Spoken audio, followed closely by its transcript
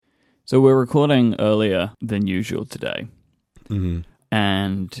So we're recording earlier than usual today. Mm-hmm.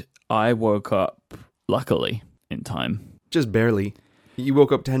 And I woke up, luckily, in time. Just barely. You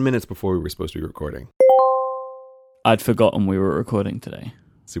woke up 10 minutes before we were supposed to be recording. I'd forgotten we were recording today.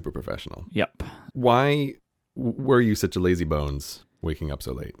 Super professional. Yep. Why were you such a lazy bones waking up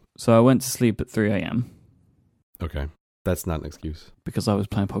so late? So I went to sleep at 3 a.m. Okay. That's not an excuse. because I was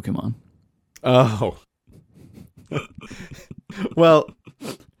playing Pokemon. Oh. Well,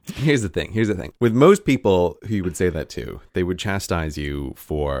 here's the thing. With most people who you would say that to, they would chastise you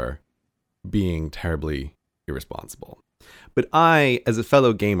for being terribly irresponsible. But I, as a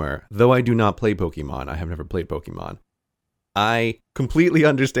fellow gamer, though I do not play Pokemon, I have never played Pokemon, I completely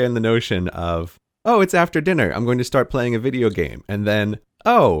understand the notion of, oh, it's after dinner, I'm going to start playing a video game. And then,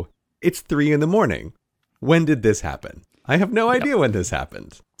 oh, it's 3 a.m. When did this happen? I have no idea when this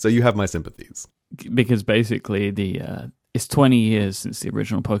happened. So you have my sympathies. Because basically, it's 20 years since the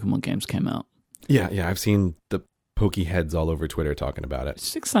original Pokemon games came out. Yeah, I've seen the Pokeheads all over Twitter talking about it.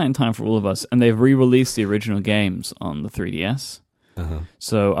 It's an exciting time for all of us. And they've re-released the original games on the 3DS. Uh-huh.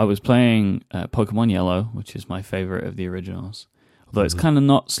 So I was playing Pokemon Yellow, which is my favorite of the originals. Although it's kind of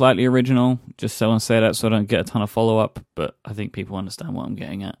not slightly original, just so I say that so I don't get a ton of follow-up, but I think people understand what I'm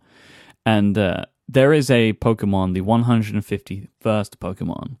getting at. And there is a Pokemon, the 151st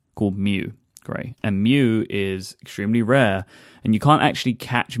Pokemon, called Mew, Gray. And Mew is extremely rare, and you can't actually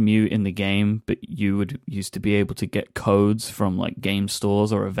catch Mew in the game, but you would used to be able to get codes from like game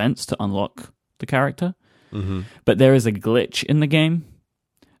stores or events to unlock the character. Mm-hmm. But there is a glitch in the game,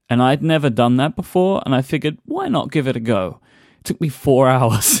 and I'd never done that before, and I figured, why not give it a go? It took me 4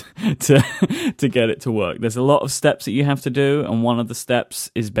 hours to get it to work. There's a lot of steps that you have to do, and one of the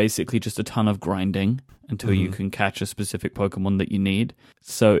steps is basically just a ton of grinding until you can catch a specific Pokemon that you need.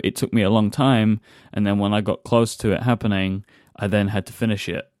 So it took me a long time, and then when I got close to it happening, I then had to finish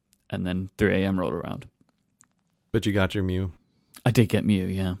it, and then 3 a.m. rolled around. But you got your Mew. I did get Mew,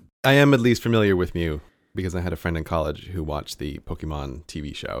 yeah. I am at least familiar with Mew because I had a friend in college who watched the Pokemon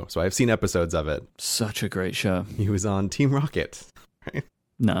TV show. So I've seen episodes of it. Such a great show. He was on Team Rocket, right?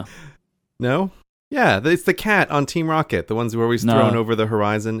 No. No? Yeah, it's the cat on Team Rocket, the ones who are always thrown over the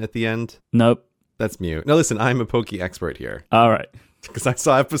horizon at the end. Nope. That's Mew. No, listen, I'm a Poke expert here. All right. Because I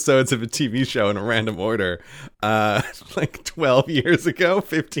saw episodes of a TV show in a random order like 12 years ago,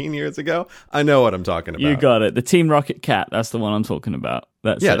 15 years ago. I know what I'm talking about. You got it. The Team Rocket cat. That's the one I'm talking about.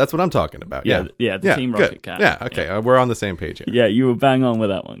 That's what I'm talking about. Yeah, the Team Rocket good. cat. Yeah, okay. Yeah. We're on the same page here. Yeah, you were bang on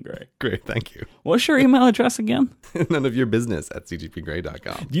with that one, Gray. Great, thank you. What's your email address again? None of your business at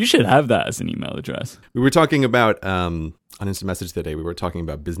cgpgray.com. You should have that as an email address. We were talking about, on Instant Message today, we were talking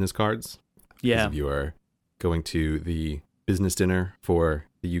about business cards. Yeah. If you are going to the business dinner for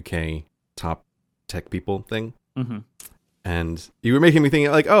the UK top tech people thing. Mm-hmm. And you were making me think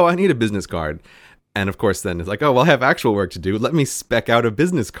like, oh, I need a business card. And of course, then it's like, oh, well, I have actual work to do. Let me spec out a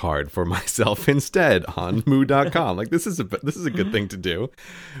business card for myself instead on moo.com. Like, this is a good thing to do.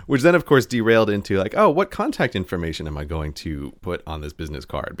 Which then, of course, derailed into like, oh, what contact information am I going to put on this business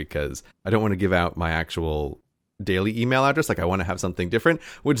card? Because I don't want to give out my actual daily email address. Like, I want to have something different,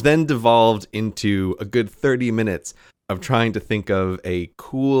 which then devolved into a good 30 minutes of trying to think of a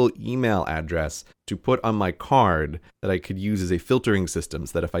cool email address to put on my card that I could use as a filtering system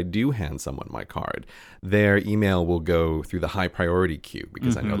so that if I do hand someone my card, their email will go through the high priority queue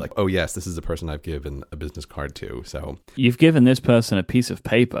because I know like, oh yes, this is the person I've given a business card to. So you've given this person a piece of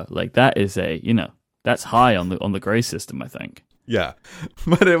paper. Like that is that's high on the Gray system, I think. Yeah,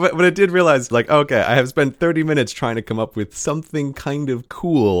 but I did realize, like, okay, I have spent 30 minutes trying to come up with something kind of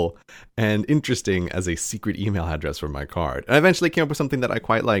cool and interesting as a secret email address for my card. And I eventually came up with something that I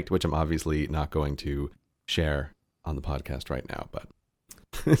quite liked, which I'm obviously not going to share on the podcast right now. But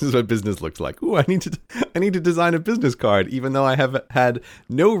this is what business looks like. Ooh, I need to design a business card, even though I have had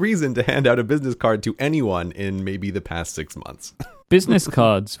no reason to hand out a business card to anyone in maybe the past 6 months. Business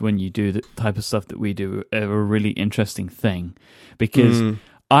cards, when you do the type of stuff that we do, are a really interesting thing because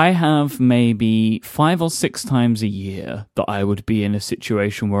I have maybe 5 or 6 times a year that I would be in a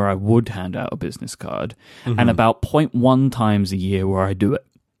situation where I would hand out a business card, and about 0.1 times a year where I do it.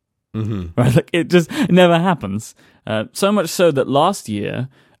 Right, like it just never happens. So much so that last year,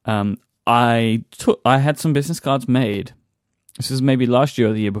 I had some business cards made. This is maybe last year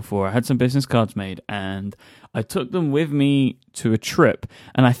or the year before. I had some business cards made, and I took them with me to a trip,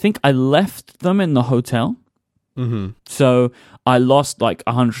 and I think I left them in the hotel. So I lost like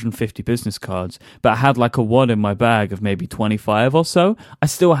 150 business cards, but I had like a wad in my bag of maybe 25 or so. I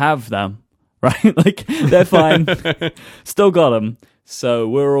still have them, right? Like they're fine. Still got them. So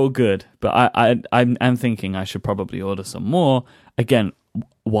we're all good. But I'm thinking I should probably order some more. Again,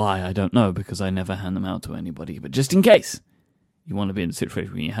 Why, I don't know, because I never hand them out to anybody. But just in case you want to be in a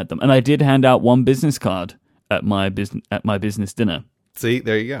situation where you had them. And I did hand out one business card at my business dinner. See,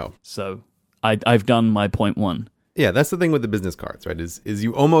 there you go. So I've done my point one. Yeah, that's the thing with the business cards, right? Is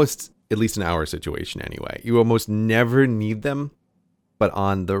you almost, at least in our situation anyway, you almost never need them. But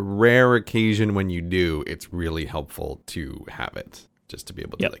on the rare occasion when you do, it's really helpful to have it. Just to be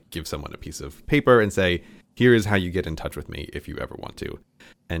able to like give someone a piece of paper and say, here is how you get in touch with me if you ever want to.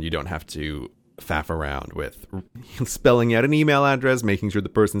 And you don't have to faff around with spelling out an email address, making sure the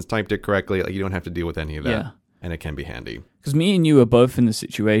person's typed it correctly. Like, you don't have to deal with any of that. Yeah. And it can be handy. Because me and you are both in the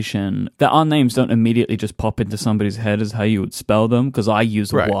situation that our names don't immediately just pop into somebody's head as how you would spell them. Because I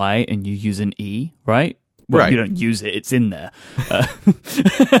use a Y and you use an E, right? Well, you don't use it. It's in there.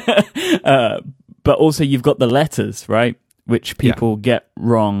 But also you've got the letters, right? Which people get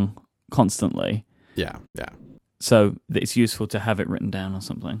wrong constantly. Yeah. So it's useful to have it written down or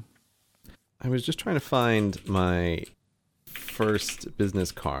something. I was just trying to find my first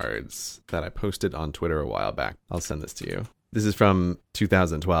business cards that I posted on Twitter a while back. I'll send this to you. This is from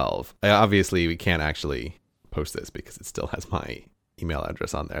 2012. Obviously, we can't actually post this because it still has my email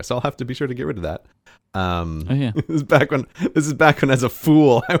address on there. So I'll have to be sure to get rid of that. This is back when as a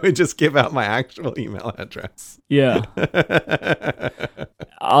fool, I would just give out my actual email address. Yeah.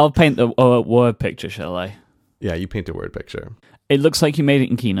 I'll paint the word picture, shall I? Yeah, you paint a word picture. It looks like you made it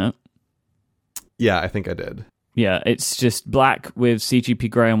in Keynote. Yeah, I think I did. Yeah, it's just black with CGP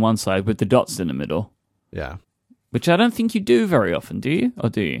grey on one side with the dots in the middle. Yeah. Which I don't think you do very often, do you? Or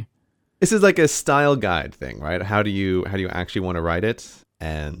do you? This is like a style guide thing, right? How do you actually want to write it?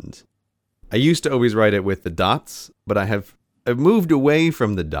 And I used to always write it with the dots, but I've moved away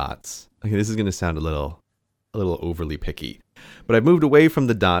from the dots. Okay, this is going to sound a little overly picky, but I've moved away from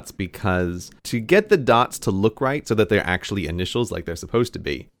the dots because to get the dots to look right so that they're actually initials like they're supposed to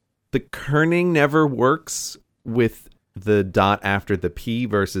be, the kerning never works with the dot after the P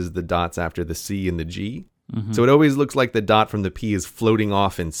versus the dots after the C and the G. Mm-hmm. So it always looks like the dot from the P is floating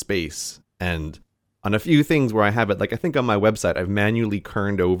off in space. And on a few things where I have it, like I think on my website, I've manually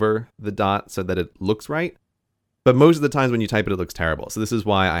kerned over the dot so that it looks right. But most of the times when you type it, it looks terrible. So this is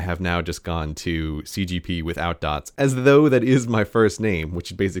why I have now just gone to CGP without dots, as though that is my first name,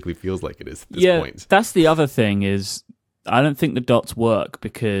 which basically feels like it is at this point. That's the other thing is I don't think the dots work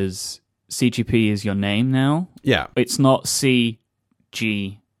because CGP is your name now. Yeah. It's not CGP.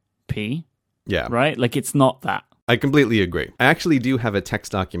 Yeah. Right? Like, it's not that. I completely agree. I actually do have a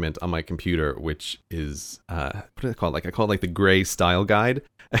text document on my computer, which is, what do I call it? Like, I call it like the gray style guide,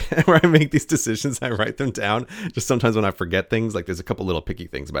 where I make these decisions. I write them down. Just sometimes when I forget things, like there's a couple little picky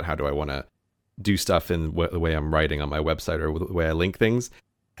things about how do I want to do stuff in the way I'm writing on my website or the way I link things.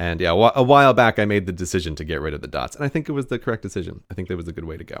 And yeah, a while back, I made the decision to get rid of the dots. And I think it was the correct decision. I think that was a good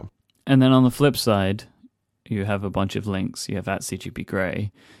way to go. And then on the flip side, you have a bunch of links. You have at CGP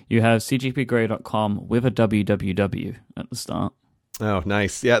Grey. You have cgpgrey.com with a www at the start. Oh,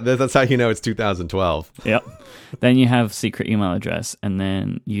 nice. Yeah, that's how you know it's 2012. Yep. Then you have secret email address and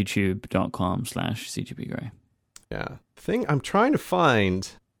then youtube.com/cgpgrey. Yeah. The thing I'm trying to find,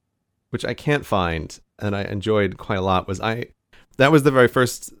 which I can't find, and I enjoyed quite a lot, was that was the very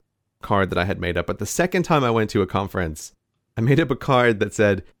first card that I had made up. But the second time I went to a conference, I made up a card that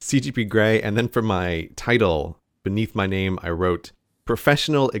said CGP Grey, and then for my title, beneath my name, I wrote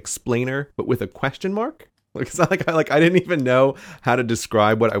Professional Explainer, but with a question mark. Because I didn't even know how to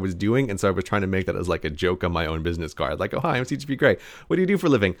describe what I was doing, and so I was trying to make that as like a joke on my own business card. Like, oh, hi, I'm CGP Grey. What do you do for a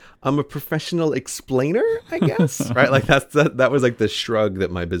living? I'm a professional explainer, I guess. Right? Like that was like the shrug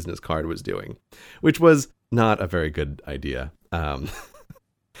that my business card was doing, which was not a very good idea.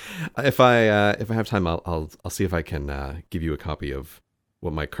 If I have time, I'll see if I can give you a copy of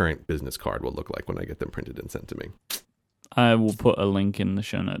what my current business card will look like when I get them printed and sent to me. I will put a link in the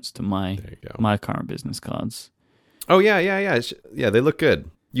show notes to my current business cards. Oh yeah. Yeah, they look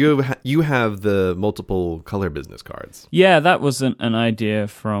good. You have the multiple color business cards. Yeah, that was an idea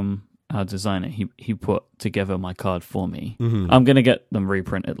from our designer. He put together my card for me. Mm-hmm. I'm gonna get them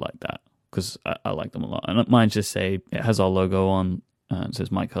reprinted like that because I like them a lot. And mine just say it has our logo on. It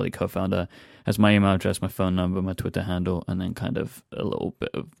says Mike Hurley, co-founder, has my email address, my phone number, my Twitter handle, and then kind of a little bit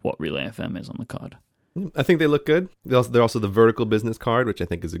of what Relay FM is on the card. I think they look good. They're also the vertical business card, which I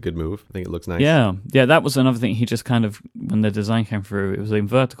think is a good move. I think it looks nice. Yeah, that was another thing. He just kind of, when the design came through, it was in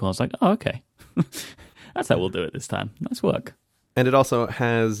vertical. I was like, oh, okay. That's how we'll do it this time. Nice work. And it also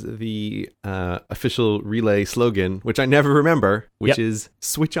has the official Relay slogan, which I never remember, which is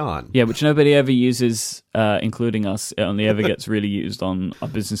switch on. Yeah, which nobody ever uses, including us. It only ever gets really used on our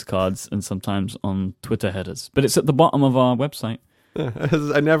business cards and sometimes on Twitter headers. But it's at the bottom of our website.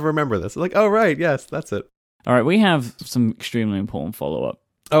 I never remember this. Like, oh, right. Yes, that's it. All right, we have some extremely important follow-up.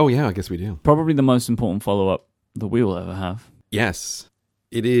 Oh, yeah, I guess we do. Probably the most important follow-up that we will ever have. Yes.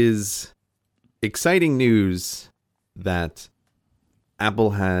 It is exciting news that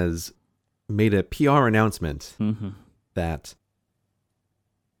Apple has made a PR announcement that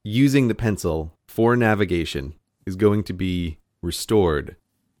using the Pencil for navigation is going to be restored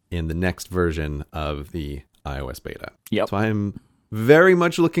in the next version of the iOS beta. Yep. So I'm very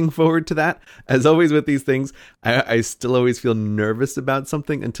much looking forward to that. As always with these things, I still always feel nervous about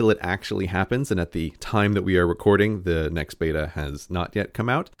something until it actually happens. And at the time that we are recording, the next beta has not yet come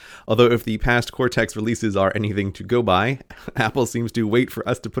out. Although if the past Cortex releases are anything to go by, Apple seems to wait for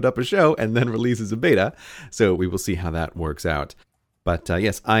us to put up a show and then releases a beta. So we will see how that works out. But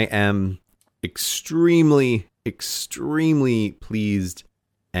yes, I am extremely, extremely pleased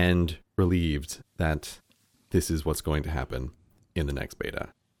and relieved that this is what's going to happen in the next beta.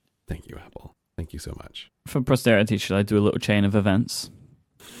 Thank you, Apple. Thank you so much. For posterity, should I do a little chain of events?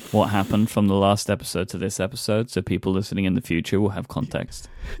 What happened from the last episode to this episode, so people listening in the future will have context?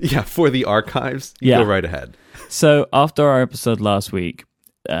 Yeah, for the archives, go right ahead. So after our episode last week,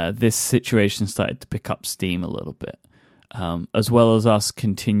 this situation started to pick up steam a little bit, as well as us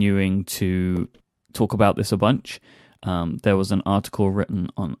continuing to talk about this a bunch. There was an article written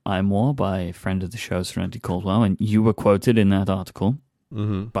on iMore by a friend of the show, Serenity Caldwell, and you were quoted in that article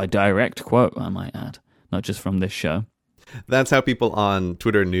by direct quote, I might add, not just from this show. That's how people on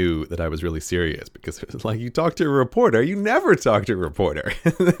Twitter knew that I was really serious, because it was like, you talk to a reporter, you never talk to a reporter.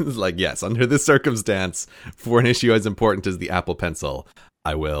 It's like, yes, under this circumstance, for an issue as important as the Apple Pencil,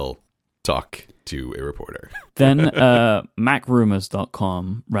 I will talk to a reporter. Then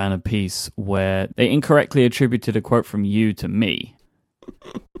MacRumors.com ran a piece where they incorrectly attributed a quote from you to me,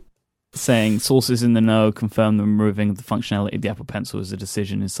 saying sources in the know confirm the removing the functionality of the Apple Pencil is a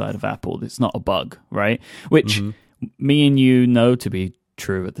decision inside of Apple. It's not a bug, right? Which me and you know to be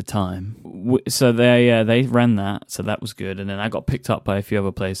true at the time. So they ran that, so that was good. And then I got picked up by a few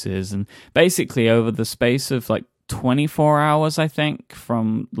other places. And basically over the space of like 24 hours, I think,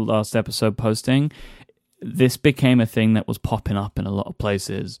 from the last episode posting, this became a thing that was popping up in a lot of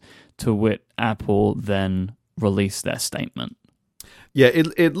places, to wit, Apple then released their statement. Yeah,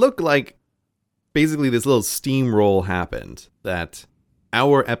 it looked like basically this little steamroll happened, that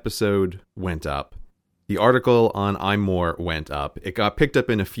our episode went up, the article on iMore went up, it got picked up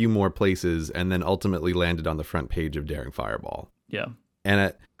in a few more places, and then ultimately landed on the front page of Daring Fireball. Yeah.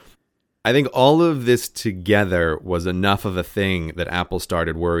 And I think all of this together was enough of a thing that Apple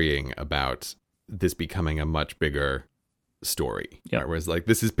started worrying about this becoming a much bigger story. Yeah. Right? Whereas like,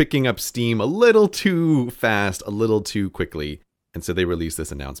 this is picking up steam a little too fast, a little too quickly. And so they released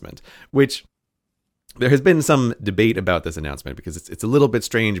this announcement, which there has been some debate about this announcement, because it's a little bit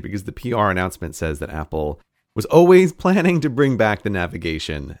strange, because the PR announcement says that Apple was always planning to bring back the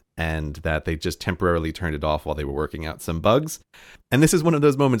navigation, and that they just temporarily turned it off while they were working out some bugs. And this is one of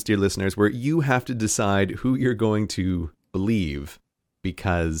those moments, dear listeners, where you have to decide who you're going to believe,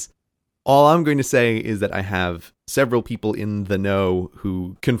 because all I'm going to say is that I have several people in the know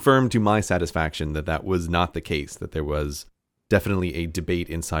who confirmed to my satisfaction that that was not the case, that there was definitely a debate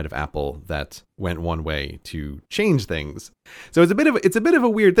inside of Apple that went one way to change things. So it's a bit of a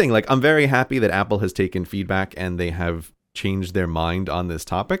weird thing. Like, I'm very happy that Apple has taken feedback and they have changed their mind on this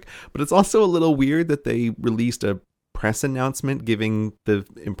topic, but it's also a little weird that they released a press announcement giving the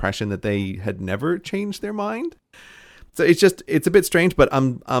impression that they had never changed their mind. So it's a bit strange, but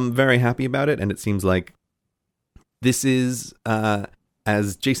I'm very happy about it, and it seems like this is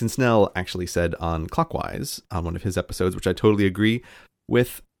as Jason Snell actually said on Clockwise, on one of his episodes, which I totally agree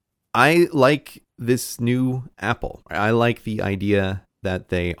with. I like this new Apple. I like the idea that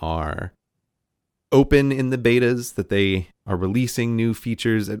they are open in the betas, that they are releasing new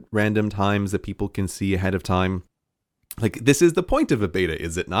features at random times that people can see ahead of time. Like, this is the point of a beta,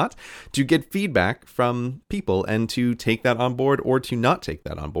 is it not? To get feedback from people and to take that on board, or to not take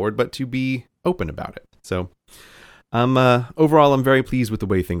that on board, but to be open about it. So overall, I'm very pleased with the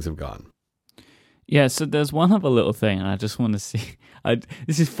way things have gone. Yeah, so there's one other little thing, and I just want to see.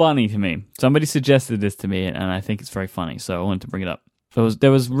 This is funny to me. Somebody suggested this to me, and I think it's very funny, so I wanted to bring it up.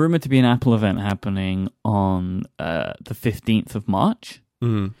 There was rumored to be an Apple event happening on the 15th of March.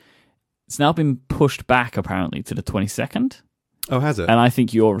 Mm-hmm. It's now been pushed back, apparently, to the 22nd. Oh, has it? And I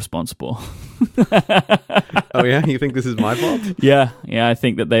think you're responsible. Oh yeah, you think this is my fault? Yeah. I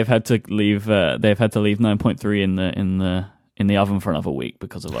think that they've had to leave. They've had to leave 9.3 in the oven for another week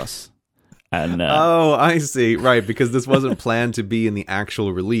because of us. And oh, I see. Right, because this wasn't planned to be in the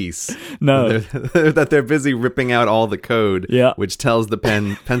actual release. No. That they're busy ripping out all the code, which tells the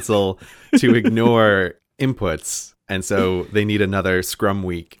pencil to ignore inputs. And so they need another Scrum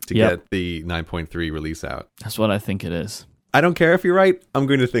week to get the 9.3 release out. That's what I think it is. I don't care if you're right. I'm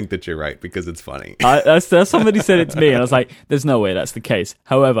going to think that you're right because it's funny. Somebody said it to me, and I was like, there's no way that's the case.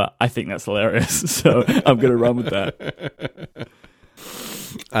 However, I think that's hilarious, so I'm going to run with that.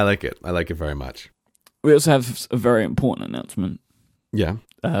 I like it. I like it very much. We also have a very important announcement. Yeah.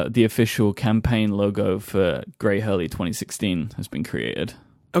 The official campaign logo for Grey Hurley 2016 has been created.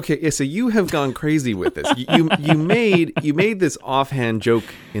 Okay, yeah, so you have gone crazy with this. You made this offhand joke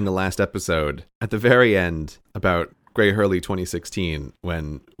in the last episode at the very end about Grey Hurley 2016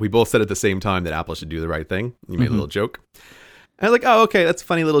 when we both said at the same time that Apple should do the right thing. You made a little joke. And I was like, oh, okay, that's a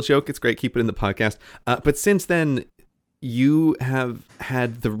funny little joke. It's great. Keep it in the podcast. But since then, you have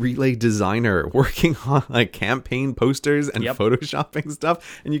had the Relay designer working on like campaign posters and photoshopping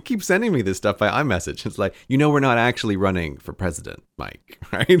stuff, and you keep sending me this stuff by iMessage. It's like, we're not actually running for president, Mike,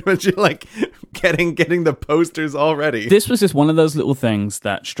 right? But you're like getting the posters already. This was just one of those little things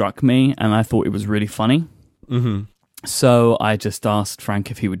that struck me, and I thought it was really funny. Mm-hmm. So I just asked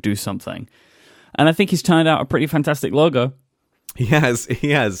Frank if he would do something, and I think he's turned out a pretty fantastic logo. He has.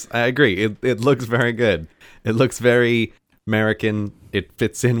 I agree. It looks very good. It looks very American. It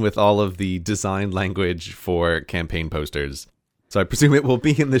fits in with all of the design language for campaign posters. So I presume it will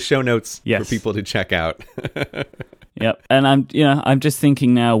be in the show notes for people to check out. Yep. And I'm just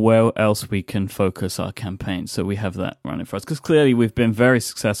thinking now where else we can focus our campaign. So we have that running for us. Because clearly we've been very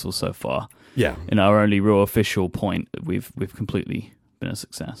successful so far. Yeah. In our only real official point, we've completely been a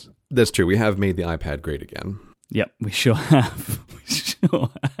success. That's true. We have made the iPad great again. Yep, we sure have.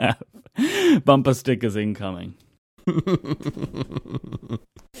 Bumper stickers incoming.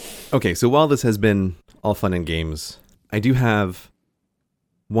 Okay, so while this has been all fun and games, I do have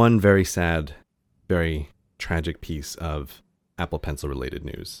one very sad, very tragic piece of Apple Pencil related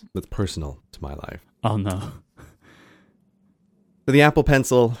news that's personal to my life. Oh no. The Apple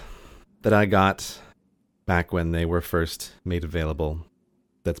Pencil that I got back when they were first made available,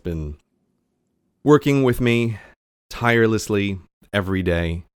 that's been working with me tirelessly every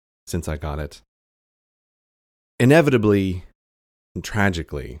day since I got it. Inevitably and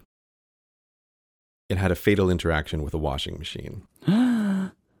tragically, it had a fatal interaction with a washing machine.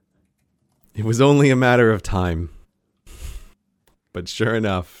 It was only a matter of time. But sure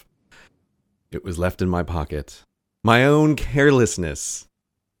enough, it was left in my pocket. My own carelessness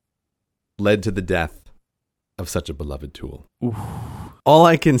led to the death of such a beloved tool. Oof. All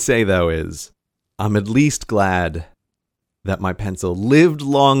I can say, though, is I'm at least glad that my pencil lived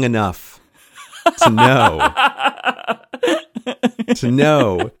long enough to know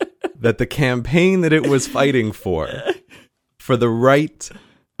that the campaign that it was fighting for the right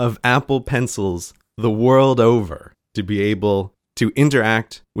of Apple Pencils the world over to be able to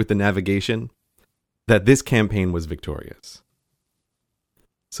interact with the navigation, that this campaign was victorious.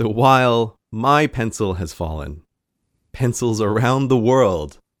 So while my pencil has fallen, pencils around the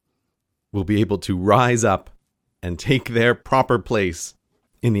world will be able to rise up and take their proper place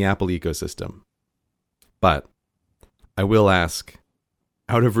in the Apple ecosystem. But I will ask,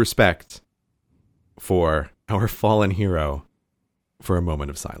 out of respect for our fallen hero, for a moment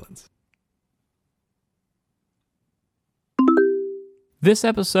of silence. This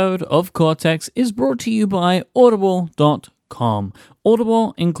episode of Cortex is brought to you by Audible.com.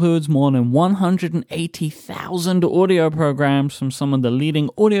 Audible includes more than 180,000 audio programs from some of the leading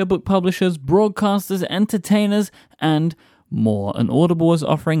audiobook publishers, broadcasters, entertainers, and more. And Audible is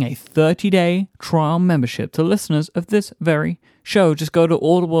offering a 30-day trial membership to listeners of this very show. Just go to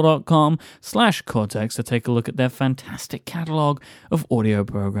audible.com/Cortex to take a look at their fantastic catalog of audio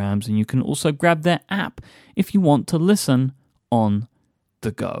programs. And you can also grab their app if you want to listen on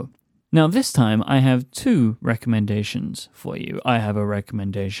the go. Now, this time I have two recommendations for you. I have a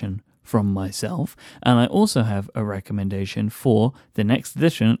recommendation from myself, and I also have a recommendation for the next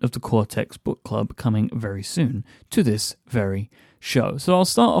edition of the Cortex Book Club coming very soon to this very show. So I'll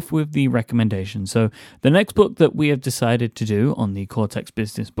start off with the recommendation. So the next book that we have decided to do on the Cortex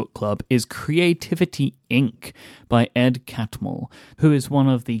Business Book Club is Creativity Inc. by Ed Catmull, who is one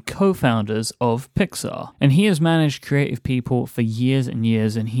of the co-founders of Pixar. And he has managed creative people for years and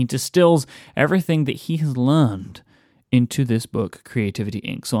years, and he distills everything that he has learned into this book, Creativity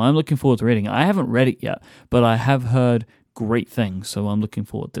Inc. So I'm looking forward to reading it. I haven't read it yet, but I have heard great things. So I'm looking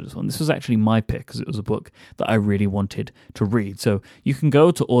forward to this one. This was actually my pick because it was a book that I really wanted to read. So you can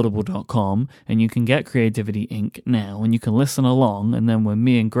go to audible.com and you can get Creativity Inc. now, and you can listen along. And then when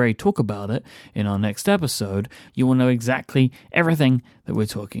me and Gray talk about it in our next episode, you will know exactly everything that we're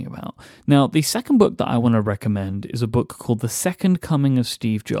talking about. Now, the second book that I want to recommend is a book called The Second Coming of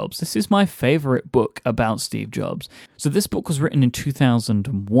Steve Jobs. This is my favorite book about Steve Jobs. So this book was written in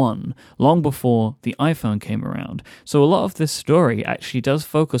 2001, long before the iPhone came around. So a lot of this story actually does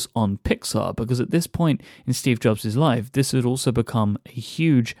focus on Pixar, because at this point in Steve Jobs' life, this had also become a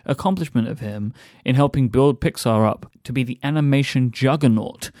huge accomplishment of him in helping build Pixar up to be the animation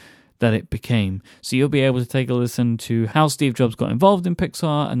juggernaut that it became. So you'll be able to take a listen to how Steve Jobs got involved in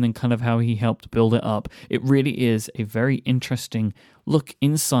Pixar and then kind of how he helped build it up. It really is a very interesting look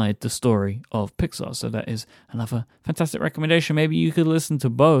inside the story of Pixar. So that is another fantastic recommendation. Maybe you could listen to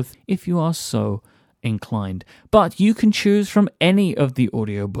both if you are so inclined. But you can choose from any of the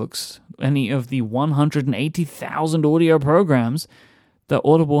audiobooks, any of the 180,000 audio programs that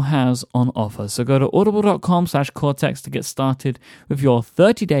Audible has on offer. So go to audible.com/Cortex to get started with your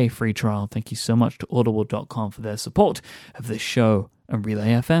 30-day free trial. Thank you so much to audible.com for their support of this show and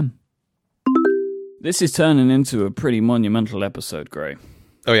Relay FM. This is turning into a pretty monumental episode, Gray.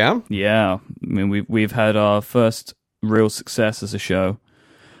 Oh, yeah? Yeah. I mean, we've had our first real success as a show.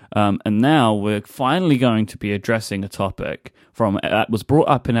 And now we're finally going to be addressing a topic that was brought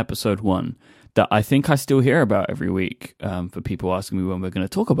up in episode 1 that I think I still hear about every week for people asking me when we're going to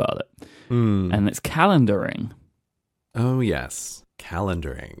talk about it. And it's calendaring. Oh, yes.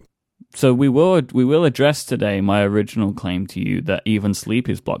 Calendaring. So we will address today my original claim to you that even sleep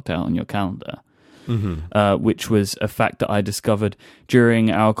is blocked out on your calendar, which was a fact that I discovered during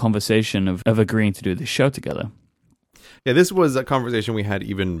our conversation of agreeing to do this show together. Yeah, this was a conversation we had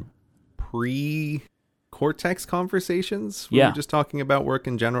even pre-Cortex conversations. We were just talking about work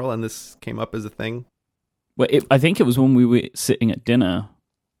in general, and this came up as a thing. Well, I think it was when we were sitting at dinner,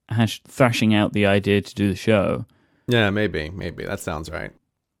 thrashing out the idea to do the show. Yeah, maybe. That sounds right.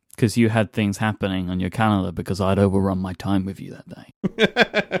 Because you had things happening on your calendar because I'd overrun my time with you that day.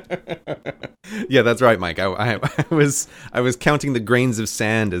 Yeah, that's right, Mike. I was counting the grains of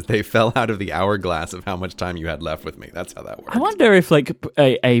sand as they fell out of the hourglass of how much time you had left with me. That's how that works. I wonder if, like,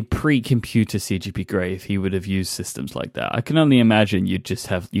 a pre-computer CGP Grey, if he would have used systems like that. I can only imagine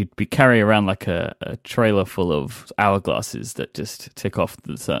you'd be carrying around like a trailer full of hourglasses that just tick off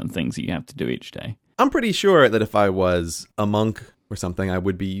the certain things that you have to do each day. I'm pretty sure that if I was a monk or something, I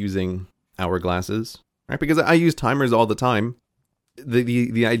would be using hourglasses, right? Because I use timers all the time.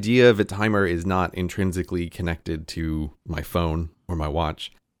 The idea of a timer is not intrinsically connected to my phone or my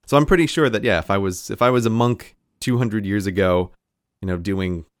watch. So I'm pretty sure that, yeah, if I was a monk 200 years ago,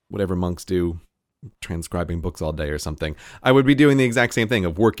 doing whatever monks do, transcribing books all day or something, I would be doing the exact same thing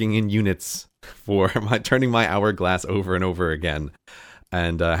of working in units for turning my hourglass over and over again,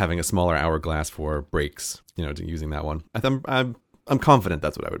 and having a smaller hourglass for breaks, using that one. I'm confident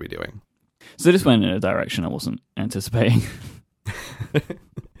that's what I would be doing. So this went in a direction I wasn't anticipating.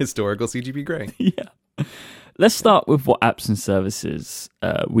 Historical CGP Grey. Yeah. Let's start with what apps and services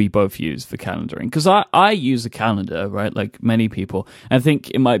we both use for calendaring. Because I use a calendar, right, like many people. I think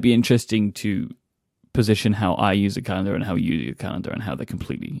it might be interesting to position how I use a calendar and how you use a calendar and how they're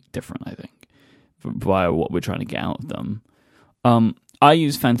completely different, I think, via what we're trying to get out of them. I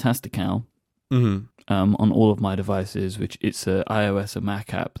use Fantastical on all of my devices, which it's a iOS and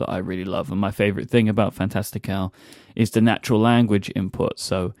Mac app that I really love. And my favorite thing about Fantastical is the natural language input.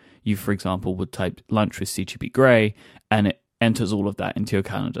 So you, for example, would type lunch with CGP Grey, and it enters all of that into your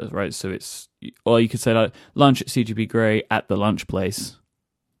calendar, right? So or you could say like lunch at CGP Grey at the lunch place,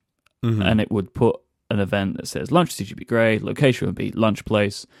 and it would put an event that says lunch at CGP Grey, location would be lunch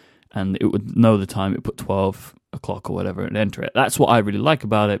place, and it would know the time. It would put 12 o'clock or whatever and enter it. That's what I really like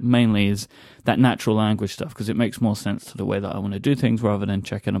about it, mainly is that natural language stuff, because it makes more sense to the way that I want to do things rather than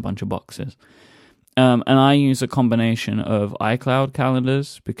checking a bunch of boxes. And I use a combination of iCloud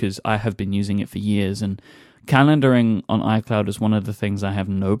calendars because I have been using it for years, and calendaring on iCloud is one of the things I have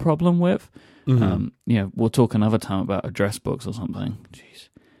no problem with. We'll talk another time about address books or something.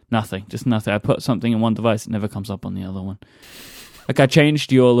 Jeez, just nothing. I put something in one device, it never comes up on the other one. Like, I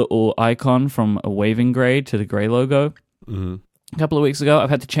changed your little icon from a waving Grey to the Grey logo a couple of weeks ago. I've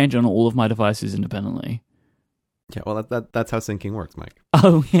had to change it on all of my devices independently. Yeah, well, that's how syncing works, Mike.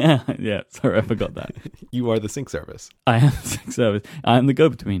 Oh, yeah. Yeah, sorry, I forgot that. You are the sync service. I am the sync service. I'm the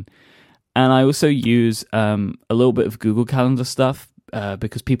go-between. And I also use a little bit of Google Calendar stuff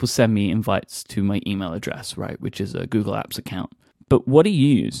because people send me invites to my email address, right, which is a Google Apps account. But what do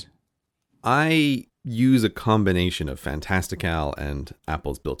you use? I use a combination of Fantastical and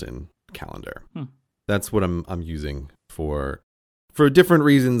Apple's built-in calendar. That's what I'm using for different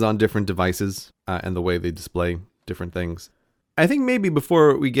reasons on different devices and the way they display different things. I think maybe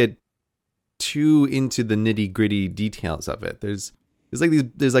before we get too into the nitty-gritty details of it, there's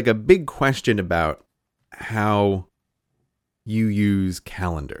like a big question about how you use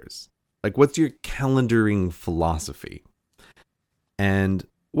calendars. Like, what's your calendaring philosophy? And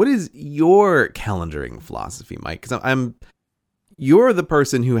what is your calendaring philosophy, Mike? Because you're the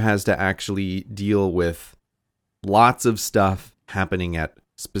person who has to actually deal with lots of stuff happening at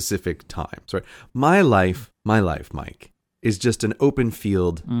specific times, right? My life, Mike, is just an open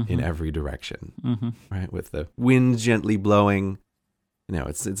field in every direction, right? With the wind gently blowing,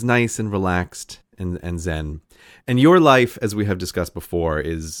 it's nice and relaxed and zen. And your life, as we have discussed before,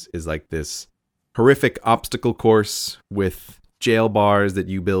 is like this horrific obstacle course with jail bars that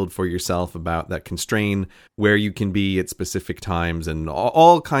you build for yourself that constrain where you can be at specific times and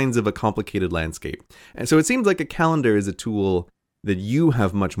all kinds of a complicated landscape. And so it seems like a calendar is a tool that you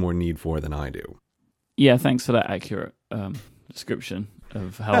have much more need for than I do. Yeah, thanks for that accurate description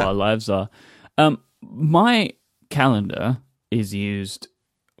of how our lives are. My calendar is used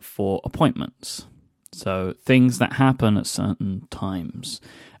for appointments. So things that happen at certain times.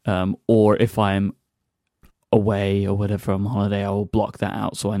 Or if I'm away or whatever on holiday, I will block that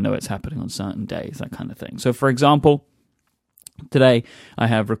out so I know it's happening on certain days, that kind of thing. So for example, today I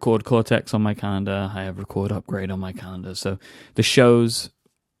have Record Cortex on my calendar, I have Record Upgrade on my calendar. So the shows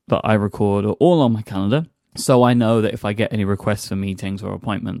that I record are all on my calendar. So I know that if I get any requests for meetings or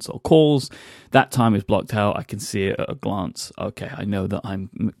appointments or calls, that time is blocked out. I can see it at a glance. Okay, I know that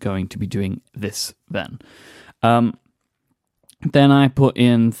I'm going to be doing this then. Then I put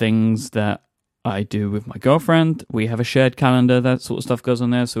in things that I do with my girlfriend. We have a shared calendar. That sort of stuff goes on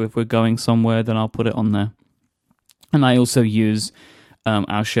there. So if we're going somewhere, then I'll put it on there. And I also use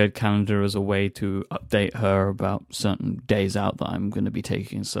our shared calendar as a way to update her about certain days out that I'm going to be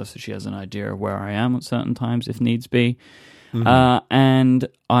taking and stuff, so she has an idea of where I am at certain times if needs be. And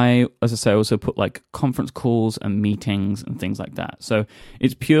I, as I say, also put like conference calls and meetings and things like that. So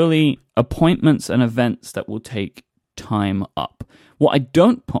it's purely appointments and events that will take time up. What I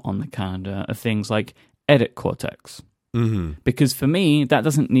don't put on the calendar are things like Edit Cortex. Because for me, that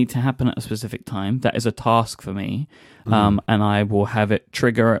doesn't need to happen at a specific time. That is a task for me. And I will have it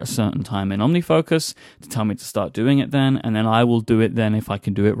trigger at a certain time in OmniFocus to tell me to start doing it then. And then I will do it then if I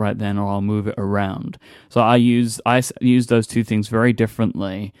can do it right then, or I'll move it around. So I use those two things very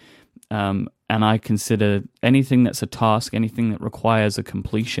differently. And I consider anything that's a task, anything that requires a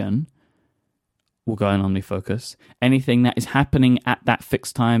completion, will go in OmniFocus. Anything that is happening at that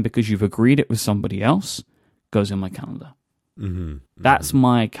fixed time because you've agreed it with somebody else goes in my calendar. That's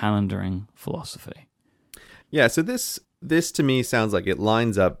my calendaring philosophy. Yeah, so this to me sounds like it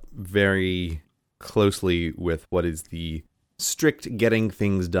lines up very closely with what is the strict getting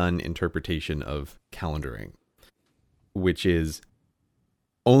things done interpretation of calendaring, which is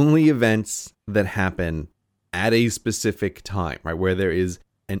only events that happen at a specific time, right? Where there is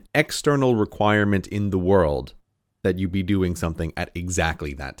an external requirement in the world that you be doing something at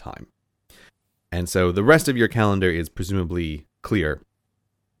exactly that time. And so the rest of your calendar is presumably clear,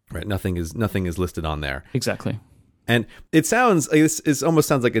 right? Nothing is listed on there. Exactly. And it sounds like it almost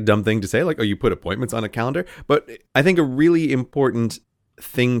sounds like a dumb thing to say, like, oh, you put appointments on a calendar. But I think a really important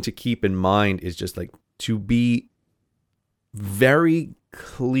thing to keep in mind is just like to be very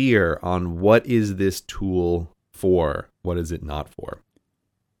clear on what is this tool for, what is it not for.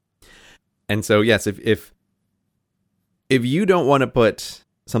 And so, yes, if you don't want to put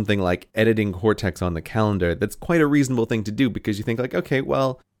something like editing Cortex on the calendar, that's quite a reasonable thing to do, because you think like, okay,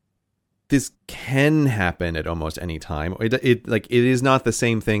 well, this can happen at almost any time. It is not the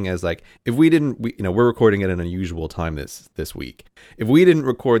same thing as like if we're recording at an unusual time this week. If we didn't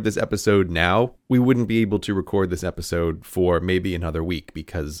record this episode now, we wouldn't be able to record this episode for maybe another week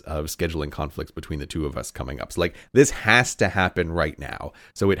because of scheduling conflicts between the two of us coming up. So like this has to happen right now,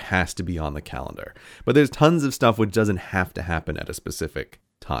 so it has to be on the calendar. But there's tons of stuff which doesn't have to happen at a specific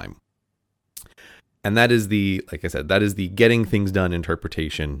time. And that is like I said, that is the getting things done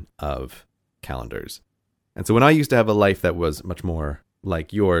interpretation of calendars. And so when I used to have a life that was much more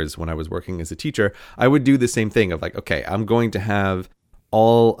like yours when I was working as a teacher, I would do the same thing of like, okay, I'm going to have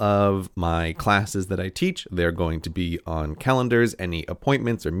all of my classes that I teach, they're going to be on calendars. Any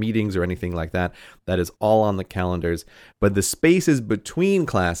appointments or meetings or anything like that, that is all on the calendars. But the spaces between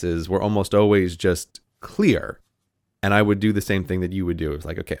classes were almost always just clear. And I would do the same thing that you would do. It's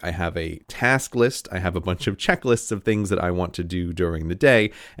like, okay, I have a task list. I have a bunch of checklists of things that I want to do during the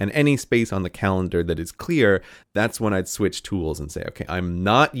day. And any space on the calendar that is clear, that's when I'd switch tools and say, okay, I'm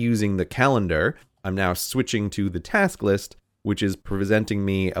not using the calendar. I'm now switching to the task list, which is presenting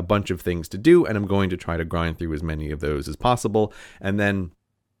me a bunch of things to do. And I'm going to try to grind through as many of those as possible. And then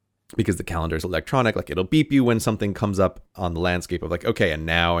because the calendar is electronic, like it'll beep you when something comes up on the landscape of like, okay, and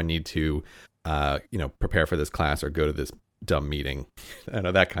now I need to prepare for this class or go to this dumb meeting,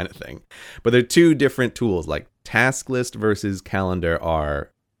 that kind of thing. But they're two different tools. Like task list versus calendar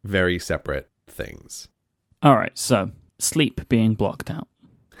are very separate things. All right, so sleep being blocked out,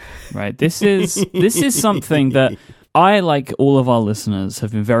 right? This is something that I, like all of our listeners,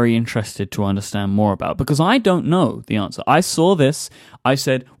 have been very interested to understand more about, because I don't know the answer. I saw this, I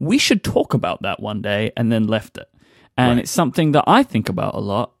said, we should talk about that one day, and then left it. And It's something that I think about a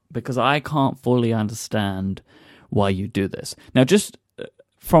lot, because I can't fully understand why you do this. Now, just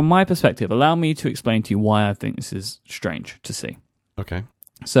from my perspective, allow me to explain to you why I think this is strange to see. Okay.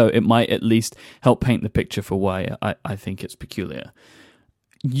 So it might at least help paint the picture for why I think it's peculiar.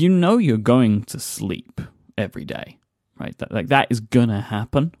 You know you're going to sleep every day, right? That is going to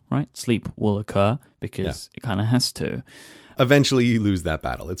happen, right? Sleep will occur because it kind of has to. Eventually you lose that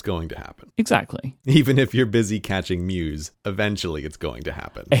battle. It's going to happen. Exactly. Even if you're busy catching Muse, eventually it's going to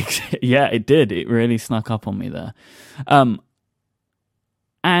happen. Yeah, it did. It really snuck up on me there.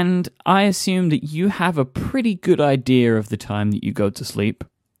 And I assume that you have a pretty good idea of the time that you go to sleep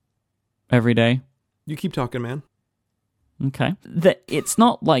every day. You keep talking, man. Okay. That it's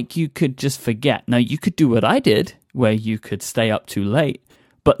not like you could just forget. Now, you could do what I did, where you could stay up too late,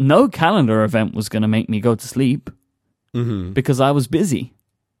 but no calendar event was going to make me go to sleep. Mm-hmm. Because I was busy.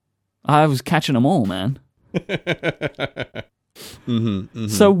 I was catching them all, man. Mm-hmm.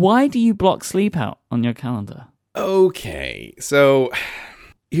 So why do you block sleep out on your calendar? Okay, so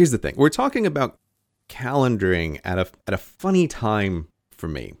here's the thing. We're talking about calendaring at a funny time for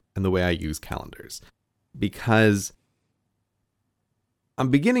me and the way I use calendars. Because I'm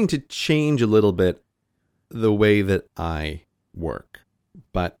beginning to change a little bit the way that I work.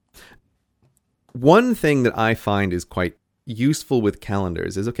 But one thing that I find is quite useful with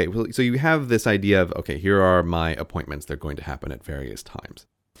calendars is, okay, well, so you have this idea of, okay, here are my appointments. They're going to happen at various times.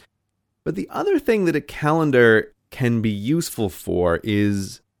 But the other thing that a calendar can be useful for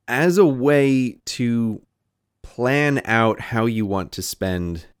is as a way to plan out how you want to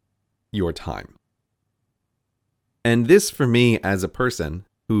spend your time. And this, for me, as a person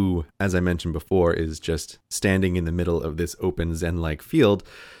who, as I mentioned before, is just standing in the middle of this open Zen-like field,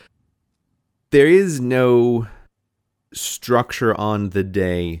 there is no structure on the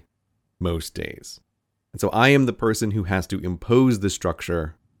day most days. And so I am the person who has to impose the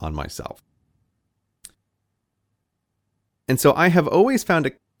structure on myself. And so I have always found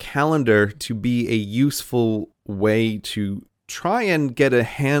a calendar to be a useful way to try and get a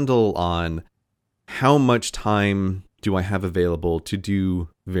handle on how much time do I have available to do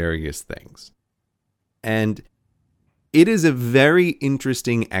various things. And it is a very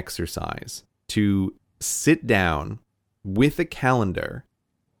interesting exercise to sit down with a calendar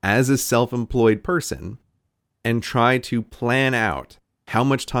as a self-employed person and try to plan out how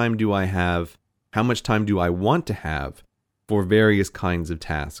much time do I have, how much time do I want to have for various kinds of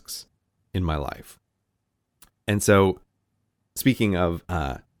tasks in my life. And so, speaking of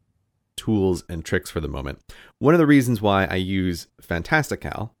tools and tricks for the moment, one of the reasons why I use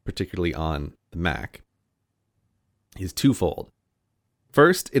Fantastical, particularly on the Mac, is twofold.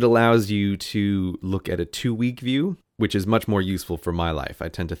 First, it allows you to look at a 2-week view, which is much more useful for my life. I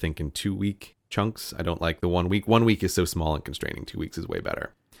tend to think in 2-week chunks. I don't like the 1 week. 1 week is so small and constraining. 2 weeks is way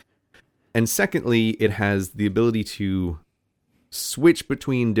better. And secondly, it has the ability to switch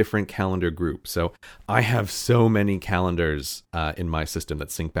between different calendar groups. So I have so many calendars in my system that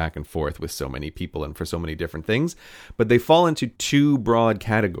sync back and forth with so many people and for so many different things, but they fall into 2 broad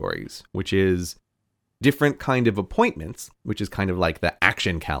categories, which is different kind of appointments, which is kind of like the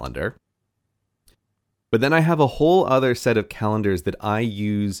action calendar. But then I have a whole other set of calendars that I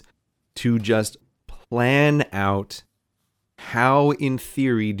use to just plan out how, in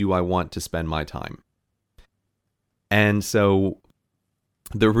theory, do I want to spend my time. And so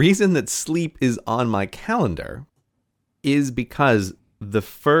the reason that sleep is on my calendar is because the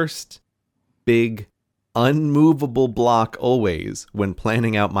first big unmovable block always when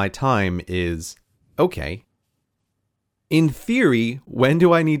planning out my time is, okay, in theory, when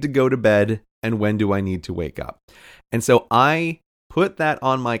do I need to go to bed and when do I need to wake up? And so I put that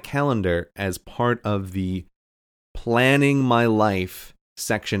on my calendar as part of the planning my life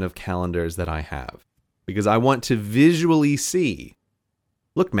section of calendars that I have. because I want to visually see,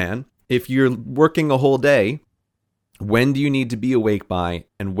 look, man, if you're working a whole day, when do you need to be awake by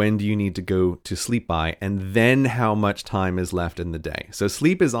and when do you need to go to sleep by, and then how much time is left in the day. So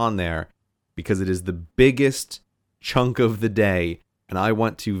sleep is on there because it is the biggest chunk of the day, and I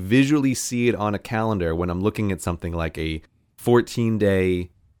want to visually see it on a calendar when I'm looking at something like a 14-day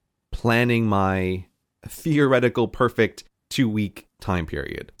planning my theoretical perfect 2-week time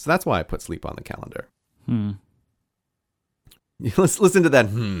period. So that's why I put sleep on the calendar. Let's listen to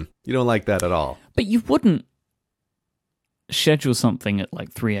that. You don't like that at all. But you wouldn't schedule something at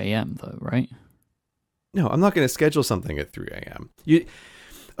like 3 a.m. though, right? No, I'm not going to schedule something at 3 a.m.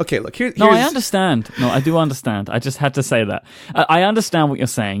 Okay, look, here's... No, I understand. No, I do understand. I just had to say that. I understand what you're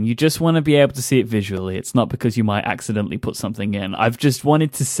saying. You just want to be able to see it visually. It's not because you might accidentally put something in. I've just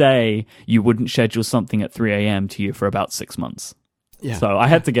wanted to say you wouldn't schedule something at 3 a.m. to you for about 6 months. Yeah. So I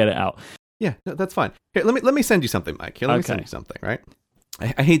had to get it out. Yeah, no, that's fine. Here, let me send you something, Mike. Here, let me send you something, right?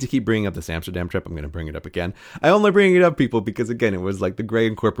 I hate to keep bringing up this Amsterdam trip. I'm going to bring it up again. I only bring it up, people, because, again, it was like the Grey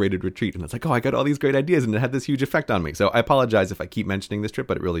Incorporated retreat. And it's like, oh, I got all these great ideas, and it had this huge effect on me. So I apologize if I keep mentioning this trip,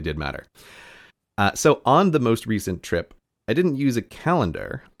 but it really did matter. So on the most recent trip, I didn't use a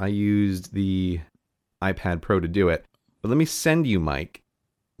calendar. I used the iPad Pro to do it. But let me send you, Mike,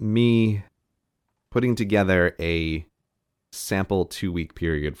 me putting together a sample 2-week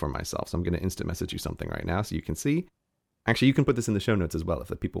period for myself. So I'm going to instant message you something right now so you can see. Actually, you can put this in the show notes as well if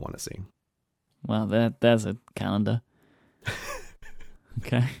the people want to see. Well, there's a calendar.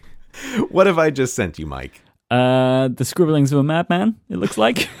 Okay. What have I just sent you, Mike? The scribblings of a madman, it looks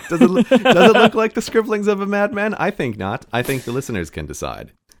like. Does it look like the scribblings of a madman? I think not. I think the listeners can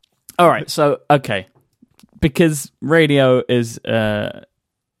decide. All right, so, okay. Because radio is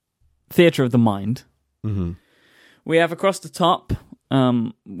theatre of the mind, we have across the top,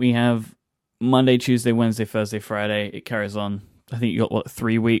 we have Monday, Tuesday, Wednesday, Thursday, Friday. It carries on. I think you got,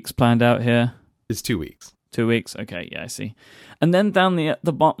 3 weeks planned out here? It's 2 weeks. 2 weeks? Okay, yeah, I see. And then down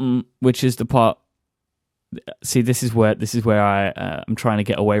the bottom, which is the part... See, this is where I'm trying to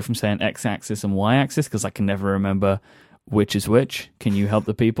get away from saying x-axis and y-axis, because I can never remember which is which. Can you help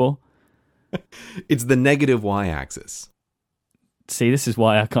the people? It's the negative y-axis. See, this is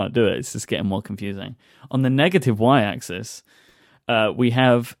why I can't do it. It's just getting more confusing. On the negative y-axis, we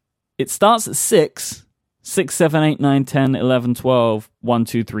have... It starts at 6, 7, 8, 9, 10, 11, 12, 1,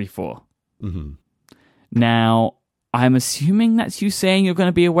 2, 3, 4. Now, I'm assuming that's you saying you're going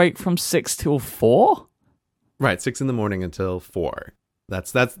to be awake from 6 till 4? Right, 6 in the morning until 4.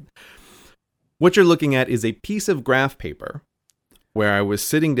 That's what you're looking at is a piece of graph paper where I was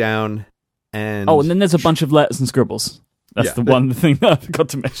sitting down and... Oh, and then there's a bunch of letters and scribbles. That's one thing that I forgot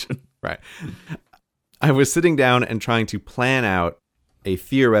to mention. Right. I was sitting down and trying to plan out a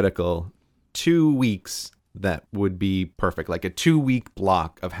theoretical 2 weeks that would be perfect, like a 2-week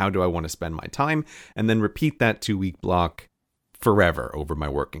block of how do I want to spend my time, and then repeat that 2-week block forever over my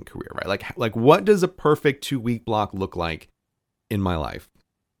working career, right? Like what does a perfect 2-week block look like in my life?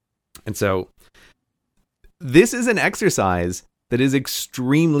 And so this is an exercise that is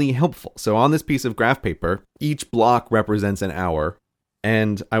extremely helpful. So on this piece of graph paper, each block represents an hour,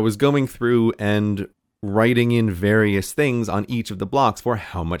 and I was going through and writing in various things on each of the blocks for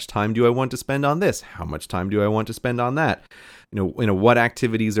how much time do I want to spend on this? How much time do I want to spend on that? You know, what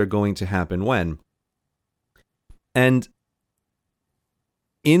activities are going to happen when? And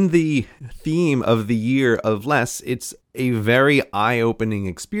in the theme of the year of less, it's a very eye-opening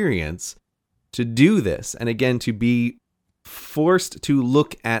experience to do this. And again, to be forced to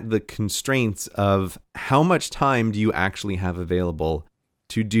look at the constraints of how much time do you actually have available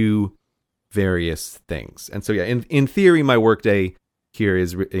to do various things. And so, yeah, in theory, my workday here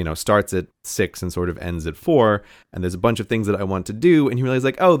is, starts at 6 and sort of ends at 4. And there's a bunch of things that I want to do. And you realize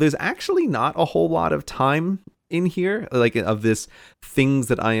there's actually not a whole lot of time in here, of this things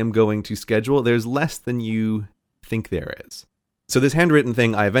that I am going to schedule. There's less than you think there is. So this handwritten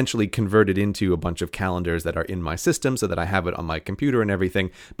thing, I eventually converted into a bunch of calendars that are in my system so that I have it on my computer and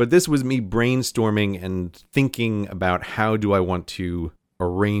everything. But this was me brainstorming and thinking about how do I want to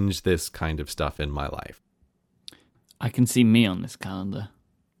arrange this kind of stuff in my life. I can see me on this calendar.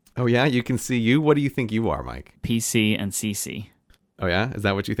 Oh yeah, you can see you? What do you think you are, Mike? PC and CC. Oh yeah? Is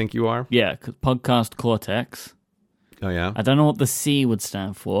that what you think you are? Yeah, Podcast Cortex. Oh yeah? I don't know what the C would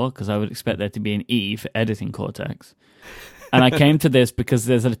stand for, because I would expect there to be an E for Editing Cortex. And I came to this because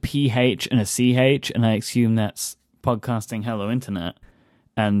there's a PH and a CH, and I assume that's Podcasting Hello Internet.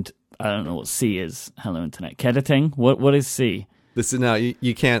 And I don't know what C is. Hello Internet. Editing? What is C? This is now,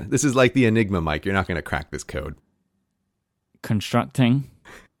 you can't, this is like the Enigma, Mike. You're not going to crack this code. Constructing.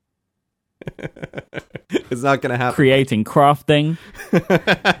 It's not going to happen. Creating, crafting,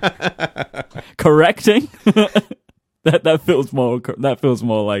 correcting. that feels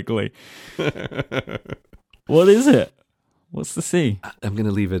more likely. What is it? What's the C? I'm going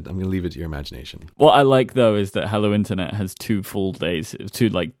to leave it to your imagination. What I like though is that Hello Internet has 2 full days, 2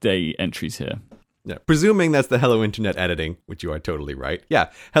 day entries here. Yeah, presuming that's the Hello Internet editing, which you are totally right. Yeah,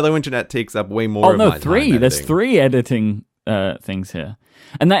 Hello Internet takes up way more of my time 3. There's editing. 3 editing things here.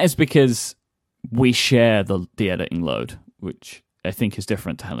 And that is because we share the editing load, which I think is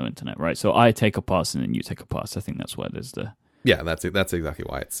different to Hello Internet, right? So I take a pass and then you take a pass. I think that's why there's the... Yeah, that's exactly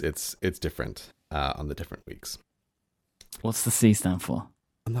why it's different on the different weeks. What's the C stand for?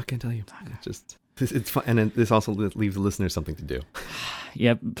 I'm not going to tell you. It's fun, and then this also leaves the listeners something to do.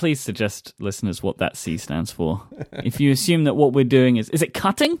 Yeah, please suggest, listeners, what that C stands for. If you assume that what we're doing is it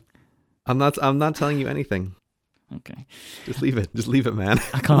cutting? I'm not telling you anything. Okay. Just leave it, man.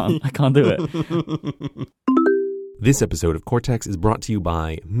 I can't do it. This episode of Cortex is brought to you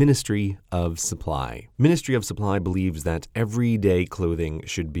by Ministry of Supply. Ministry of Supply believes that everyday clothing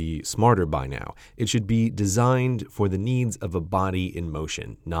should be smarter by now. It should be designed for the needs of a body in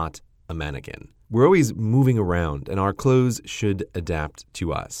motion, not a mannequin. We're always moving around, and our clothes should adapt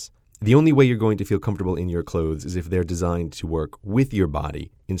to us. The only way you're going to feel comfortable in your clothes is if they're designed to work with your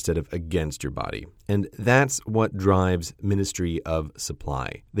body instead of against your body. And that's what drives Ministry of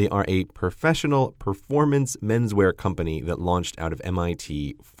Supply. They are a professional performance menswear company that launched out of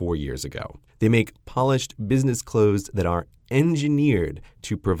MIT 4 years ago. They make polished business clothes that are engineered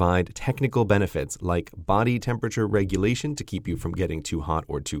to provide technical benefits like body temperature regulation to keep you from getting too hot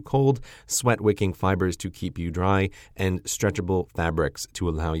or too cold, sweat-wicking fibers to keep you dry, and stretchable fabrics to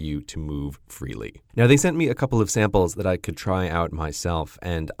allow you to move freely. Now, they sent me a couple of samples that I could try out myself,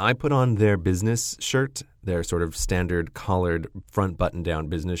 and I put on their business shirt, their sort of standard collared front button-down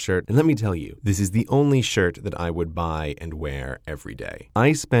business shirt. And let me tell you, this is the only shirt that I would buy and wear every day.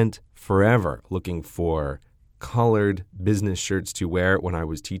 I spent forever looking for collared business shirts to wear when I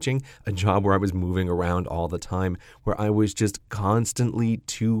was teaching, a job where I was moving around all the time, where I was just constantly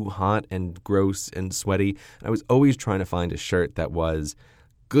too hot and gross and sweaty. I was always trying to find a shirt that was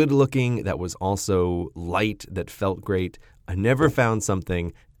good looking, that was also light, that felt great. I never found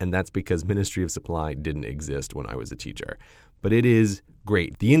something, and that's because Ministry of Supply didn't exist when I was a teacher. But it is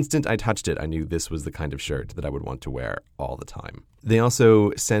great. The instant I touched it, I knew this was the kind of shirt that I would want to wear all the time. They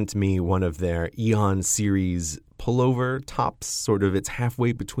also sent me one of their Eon series pullover tops, sort of it's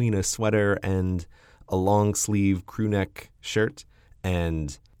halfway between a sweater and a long sleeve crew neck shirt,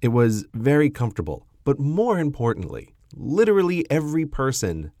 and it was very comfortable. But more importantly, literally every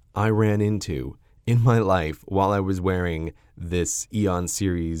person I ran into in my life while I was wearing this Eon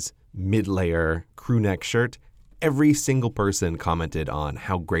series mid-layer crew neck shirt, every single person commented on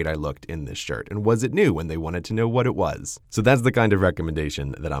how great I looked in this shirt and was it new, and they wanted to know what it was. So that's the kind of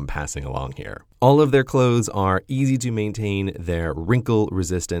recommendation that I'm passing along here. All of their clothes are easy to maintain. They're wrinkle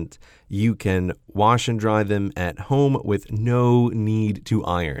resistant. You can wash and dry them at home with no need to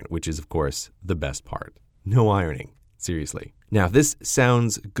iron, which is, of course, the best part. No ironing. Seriously. Now, if this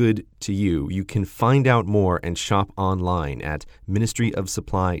sounds good to you, you can find out more and shop online at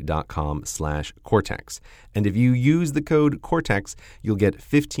ministryofsupply.com/Cortex. And if you use the code Cortex, you'll get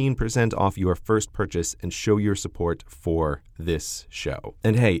 15% off your first purchase and show your support for this show.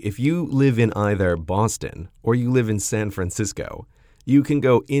 And hey, if you live in either Boston or you live in San Francisco, you can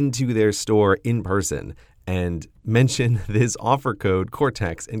go into their store in person and mention this offer code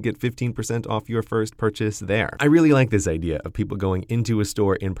Cortex and get 15% off your first purchase there. I really like this idea of people going into a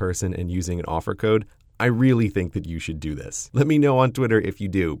store in person and using an offer code. I really think that you should do this. Let me know on Twitter if you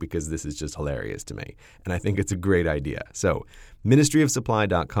do, because this is just hilarious to me. And I think it's a great idea. So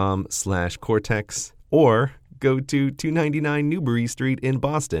ministryofsupply.com/Cortex, or go to 299 Newbury Street in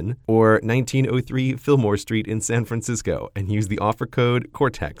Boston or 1903 Fillmore Street in San Francisco and use the offer code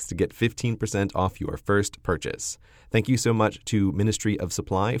Cortex to get 15% off your first purchase. Thank you so much to Ministry of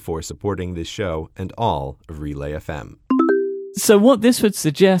Supply for supporting this show and all of Relay FM. So what this would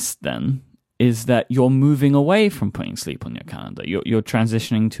suggest then is that you're moving away from putting sleep on your calendar. You're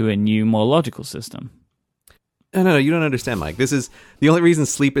transitioning to a new, more logical system. No, you don't understand, Mike. This is the only reason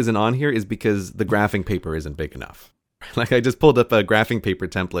sleep isn't on here is because the graphing paper isn't big enough. Like, I just pulled up a graphing paper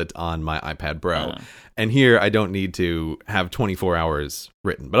template on my iPad Pro, and here I don't need to have 24 hours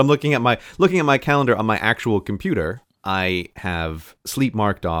written. But I'm looking at my calendar on my actual computer. I have sleep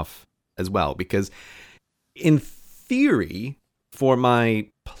marked off as well, because in theory, for my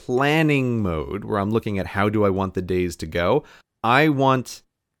planning mode, where I'm looking at how do I want the days to go, I want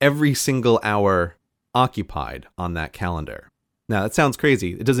every single hour occupied on that calendar. Now, that sounds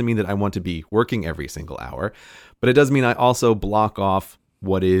crazy. It doesn't mean that I want to be working every single hour, but it does mean I also block off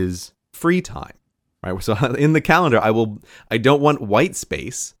what is free time, right? So in the calendar, I don't want white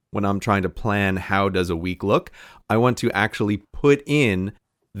space when I'm trying to plan how does a week look. I want to actually put in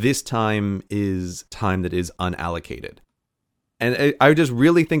this time is time that is unallocated. And I just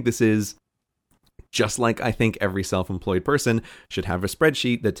really think this is just like I think every self-employed person should have a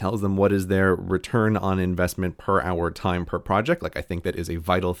spreadsheet that tells them what is their return on investment per hour time per project. Like, I think that is a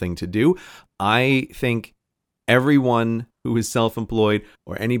vital thing to do. I think everyone who is self-employed,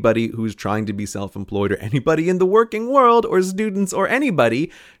 or anybody who's trying to be self-employed, or anybody in the working world, or students, or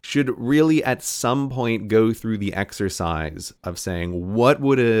anybody, should really at some point go through the exercise of saying, what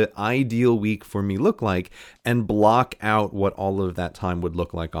would an ideal week for me look like, and block out what all of that time would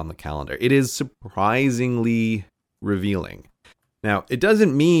look like on the calendar. It is surprisingly revealing. Now, it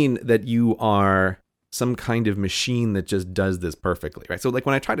doesn't mean that you are some kind of machine that just does this perfectly, right? So like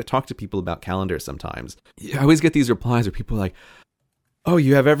when I try to talk to people about calendars sometimes, I always get these replies where people are like, oh,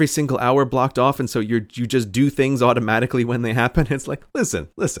 you have every single hour blocked off, and so you just do things automatically when they happen. It's like, listen.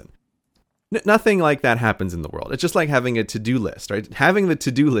 Nothing like that happens in the world. It's just like having a to-do list, right? Having the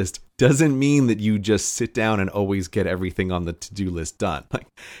to-do list doesn't mean that you just sit down and always get everything on the to-do list done. Like,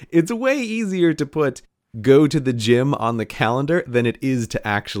 it's way easier to put go to the gym on the calendar than it is to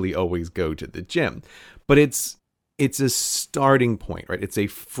actually always go to the gym. But it's a starting point, right? It's a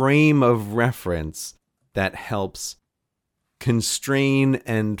frame of reference that helps constrain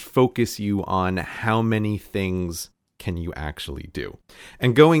and focus you on how many things can you actually do.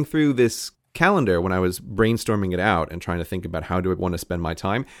 And going through this calendar, when I was brainstorming it out and trying to think about how do I want to spend my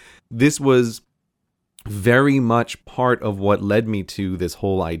time, this was very much part of what led me to this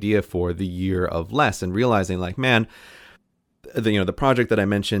whole idea for the year of less, and realizing like, man, the project that I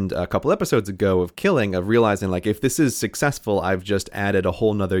mentioned a couple episodes ago of Killing, of realizing like, if this is successful, I've just added a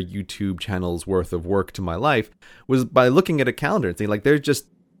whole nother YouTube channel's worth of work to my life, was by looking at a calendar and saying like, there just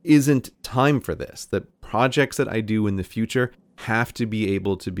isn't time for this. The projects that I do in the future have to be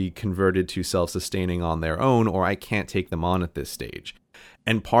able to be converted to self-sustaining on their own, or I can't take them on at this stage.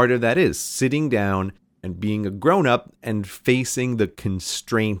 And part of that is sitting down and being a grown-up and facing the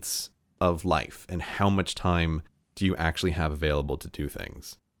constraints of life and how much time do you actually have available to do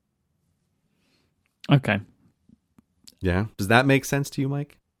things. Okay. Yeah. Does that make sense to you,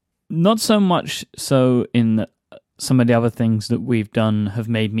 Mike? Not so much so in that some of the other things that we've done have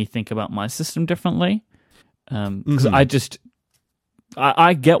made me think about my system differently. Because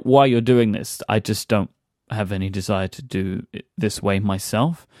I get why you're doing this. I just don't have any desire to do it this way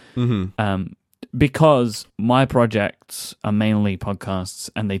myself. Because my projects are mainly podcasts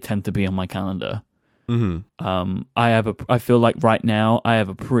and they tend to be on my calendar. I feel like right now I have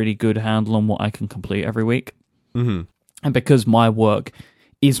a pretty good handle on what I can complete every week. And because my work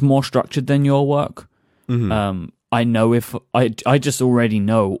is more structured than your work, I know if I just already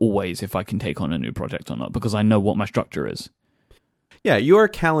know always if I can take on a new project or not, because I know what my structure is. Yeah, your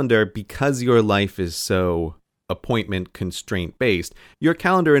calendar, because your life is so appointment constraint based, your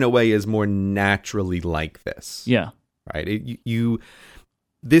calendar in a way is more naturally like this. Yeah. Right?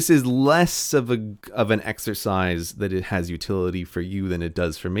 This is less of an exercise that it has utility for you than it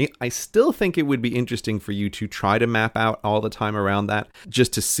does for me. I still think it would be interesting for you to try to map out all the time around that,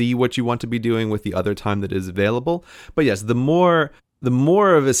 just to see what you want to be doing with the other time that is available. But yes, the more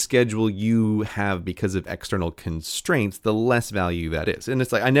of a schedule you have because of external constraints, the less value that is. And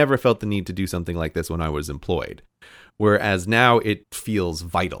it's like, I never felt the need to do something like this when I was employed. Whereas now it feels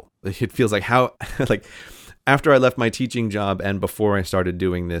vital. It feels like after I left my teaching job and before I started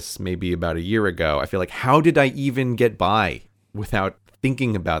doing this maybe about a year ago, I feel like, how did I even get by without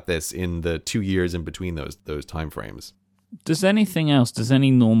thinking about this in the 2 years in between those time frames? Does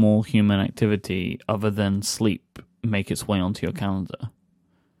any normal human activity other than sleep make its way onto your calendar?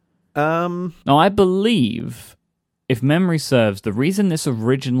 Now, I believe, if memory serves, the reason this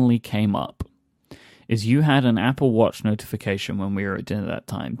originally came up is you had an Apple Watch notification when we were at dinner that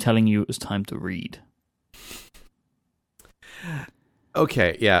time telling you it was time to read.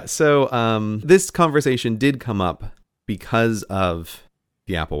 Okay, yeah. So this conversation did come up because of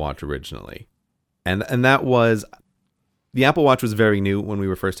the Apple Watch originally. And that was, the Apple Watch was very new when we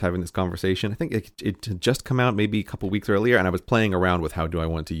were first having this conversation. I think it had just come out maybe a couple weeks earlier, and I was playing around with how do I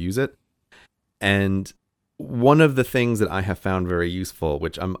want to use it. And one of the things that I have found very useful,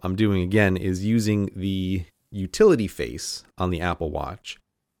 which I'm doing again, is using the utility face on the Apple Watch,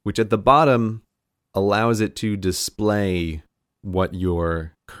 which at the bottom allows it to display what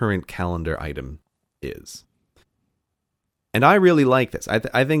your current calendar item is. And I really like this.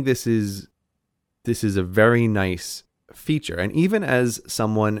 I think this is a very nice feature. And even as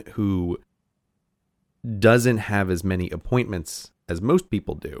someone who doesn't have as many appointments as most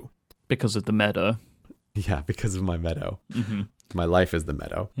people do. Because of the meadow. Yeah, because of my meadow. Mm-hmm. My life is the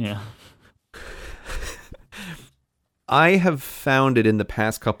meadow. Yeah. I have found it in the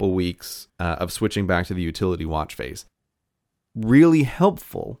past couple weeks of switching back to the utility watch face really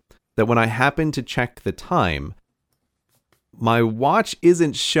helpful that when I happen to check the time, my watch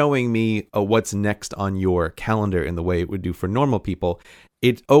isn't showing me what's next on your calendar in the way it would do for normal people.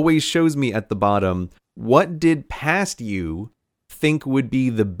 It always shows me at the bottom, what did past you think would be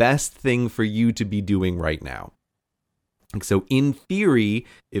the best thing for you to be doing right now? So in theory,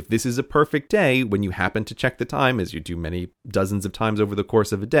 if this is a perfect day, when you happen to check the time, as you do many dozens of times over the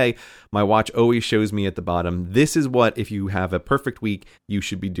course of a day, my watch always shows me at the bottom, this is what, if you have a perfect week, you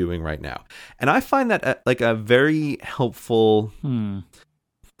should be doing right now. And I find that like a very helpful,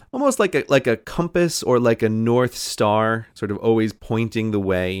 almost like a compass or like a North Star, sort of always pointing the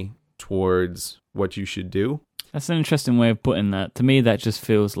way towards what you should do. That's an interesting way of putting that. To me, that just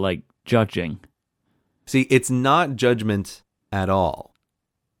feels like judging. See, it's not judgment at all.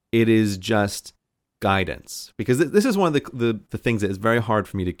 It is just guidance. Because this is one of the things that is very hard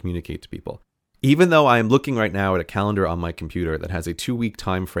for me to communicate to people. Even though I am looking right now at a calendar on my computer that has a 2-week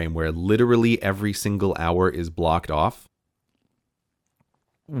time frame where literally every single hour is blocked off,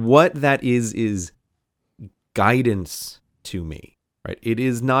 what that is guidance to me, right? It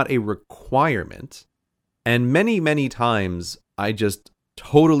is not a requirement. And many, many times I just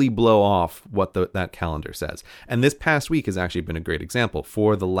totally blow off what that calendar says. And this past week has actually been a great example.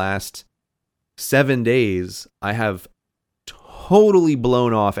 For the last 7 days, I have totally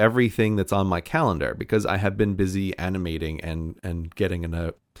blown off everything that's on my calendar because I have been busy animating and getting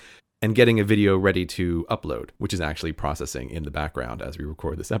a video ready to upload, which is actually processing in the background as we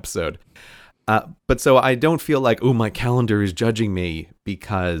record this episode. But so I don't feel like, oh, my calendar is judging me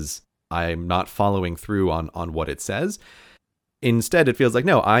because I'm not following through on what it says. Instead, it feels like,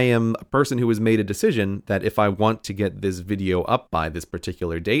 no, I am a person who has made a decision that if I want to get this video up by this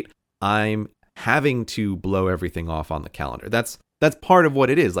particular date, I'm having to blow everything off on the calendar. That's part of what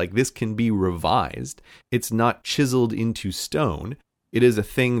it is. Like, this can be revised. It's not chiseled into stone. It is a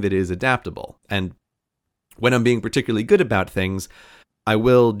thing that is adaptable. And when I'm being particularly good about things, I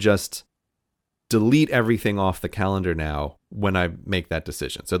will just delete everything off the calendar now when I make that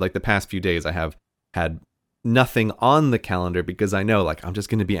decision. So like the past few days, I have had nothing on the calendar because I know, like, I'm just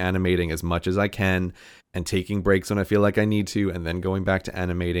going to be animating as much as I can and taking breaks when I feel like I need to, and then going back to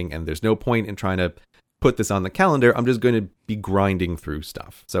animating. And there's no point in trying to put this on the calendar. I'm just going to be grinding through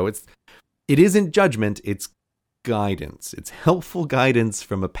stuff. So it isn't judgment. It's guidance. It's helpful guidance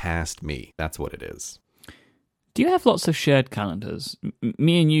from a past me. That's what it is. Do you have lots of shared calendars?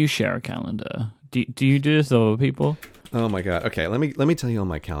 Me and you share a calendar. Do you do this with other people? Oh my god. Okay, let me tell you all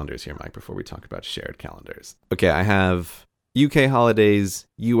my calendars here, Mike, before we talk about shared calendars. Okay, I have UK holidays,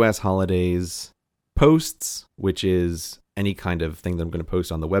 US holidays, posts, which is any kind of thing that I'm going to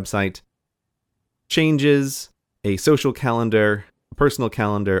post on the website, changes, a social calendar, a personal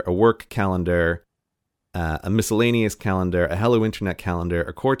calendar, a work calendar, a miscellaneous calendar, a Hello Internet calendar,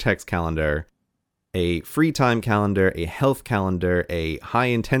 a Cortex calendar, a free time calendar, a health calendar, a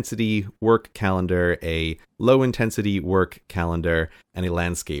high-intensity work calendar, a low-intensity work calendar, and a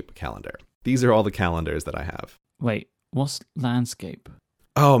landscape calendar. These are all the calendars that I have. Wait, what's landscape?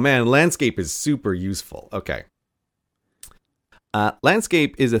 Oh man, landscape is super useful. Okay.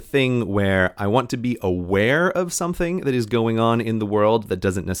 Landscape is a thing where I want to be aware of something that is going on in the world that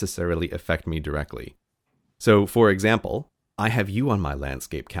doesn't necessarily affect me directly. So, for example, I have you on my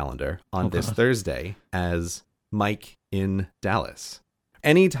landscape calendar on this Thursday as Mike in Dallas.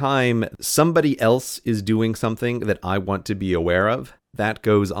 Anytime somebody else is doing something that I want to be aware of, that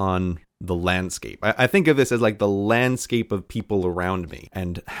goes on the landscape. I think of this as like the landscape of people around me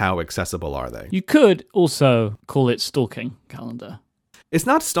and how accessible are they. You could also call it stalking calendar. It's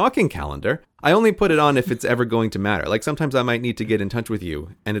not stalking calendar. I only put it on if it's ever going to matter. Like sometimes I might need to get in touch with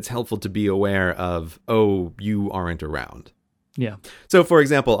you and it's helpful to be aware of, oh, you aren't around. Yeah. So, for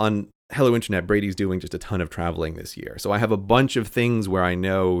example, on Hello Internet, Brady's doing just a ton of traveling this year. So I have a bunch of things where I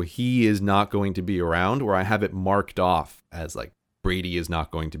know he is not going to be around, where I have it marked off as like Brady is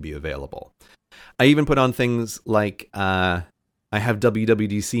not going to be available. I even put on things like I have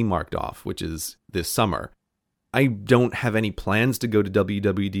WWDC marked off, which is this summer. I don't have any plans to go to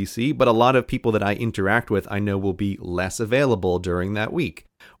WWDC, but a lot of people that I interact with I know will be less available during that week.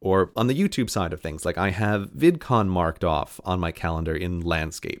 Or on the YouTube side of things, like I have VidCon marked off on my calendar in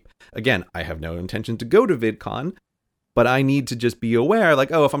landscape. Again, I have no intention to go to VidCon, but I need to just be aware,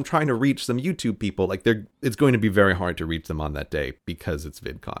 like, oh, if I'm trying to reach some YouTube people, like it's going to be very hard to reach them on that day because it's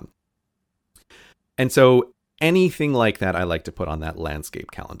VidCon. And so anything like that, I like to put on that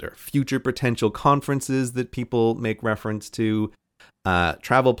landscape calendar. Future potential conferences that people make reference to,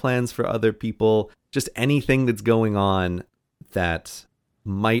 travel plans for other people, just anything that's going on that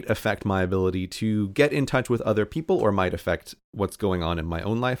might affect my ability to get in touch with other people or might affect what's going on in my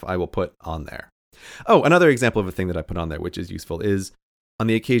own life, I will put on there. Oh, another example of a thing that I put on there, which is useful, is on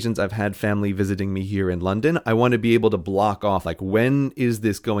the occasions I've had family visiting me here in London, I want to be able to block off, like, when is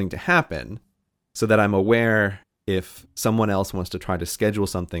this going to happen, so that I'm aware if someone else wants to try to schedule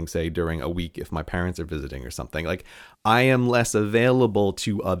something, say, during a week, if my parents are visiting or something, like, I am less available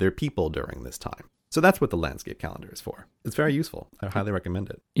to other people during this time. So that's what the landscape calendar is for. It's very useful. I highly recommend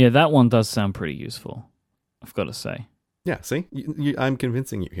it. Yeah, that one does sound pretty useful, I've got to say. Yeah, see? I'm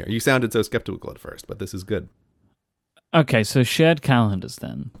convincing you here. You sounded so skeptical at first, but this is good. Okay, so shared calendars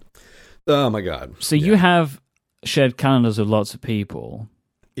then. Oh my God. So you have shared calendars with lots of people.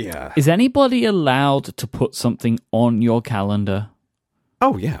 Yeah. Is anybody allowed to put something on your calendar?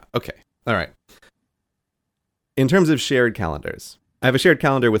 Oh, yeah. Okay. All right. In terms of shared calendars, I have a shared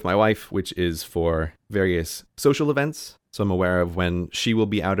calendar with my wife, which is for various social events. So I'm aware of when she will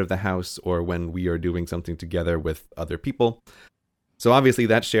be out of the house or when we are doing something together with other people. So obviously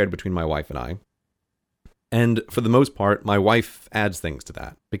that's shared between my wife and I. And for the most part, my wife adds things to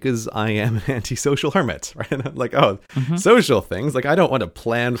that because I am an antisocial hermit, right? And I'm like, social things. Like, I don't want to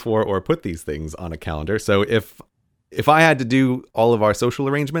plan for or put these things on a calendar. So if I had to do all of our social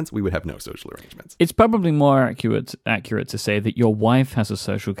arrangements, we would have no social arrangements. It's probably more accurate to say that your wife has a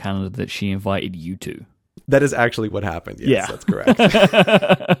social calendar that she invited you to. That is actually what happened. Yes, yeah. That's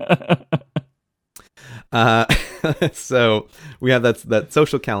correct. So we have that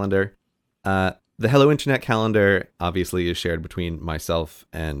social calendar. The Hello Internet calendar obviously is shared between myself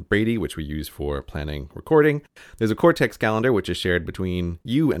and Brady, which we use for planning recording. There's a Cortex calendar, which is shared between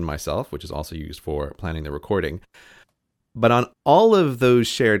you and myself, which is also used for planning the recording. But on all of those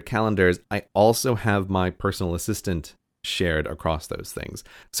shared calendars, I also have my personal assistant shared across those things.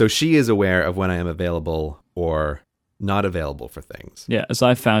 So she is aware of when I am available or not available for things. Yeah, as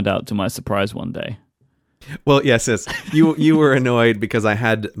I found out to my surprise one day. Well, yes, you were annoyed because I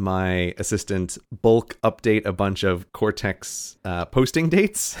had my assistant bulk update a bunch of Cortex posting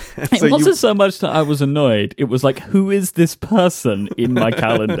dates. It wasn't so much that I was annoyed. It was like, who is this person in my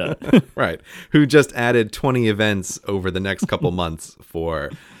calendar? Right. Who just added 20 events over the next couple months for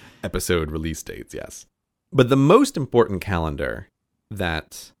episode release dates, yes. But the most important calendar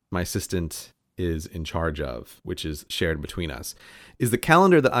that my assistant is in charge of, which is shared between us, is the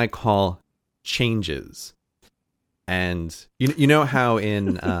calendar that I call Changes. And you know how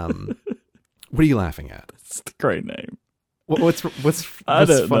in what are you laughing at? It's a great name. What's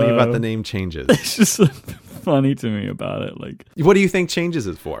funny about the name Changes? It's just funny to me about it. Like, what do you think Changes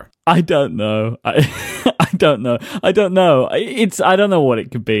is for? I don't know. I don't know. I don't know. I don't know what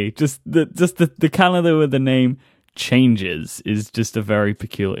it could be. Just the calendar with the name Changes is just a very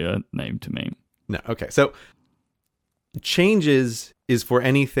peculiar name to me. No, okay. So Changes is for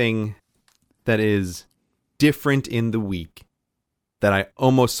anything that is different in the week that I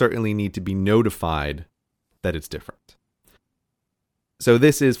almost certainly need to be notified that it's different. So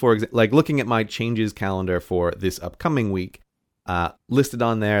this is, for example, like looking at my Changes calendar for this upcoming week, listed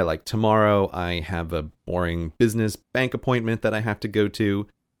on there, like tomorrow I have a boring business bank appointment that I have to go to.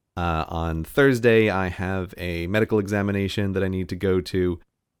 On Thursday, I have a medical examination that I need to go to.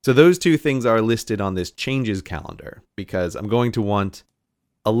 So those two things are listed on this Changes calendar because I'm going to want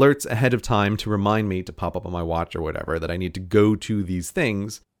alerts ahead of time to remind me to pop up on my watch or whatever that I need to go to these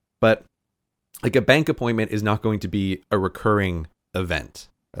things. But like a bank appointment is not going to be a recurring event.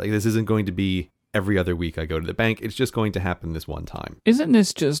 Like this isn't going to be every other week I go to the bank. It's just going to happen this one time. Isn't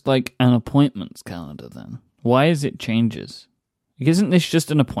this just like an appointments calendar then? Why is it Changes? Isn't this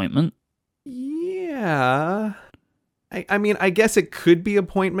just an appointment? Yeah. I mean, I guess it could be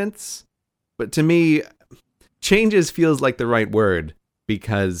appointments, but to me, Changes feels like the right word.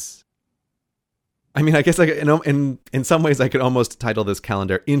 Because, I mean, I guess in some ways I could almost title this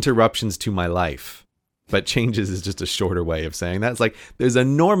calendar Interruptions to My Life. But Changes is just a shorter way of saying that. It's like there's a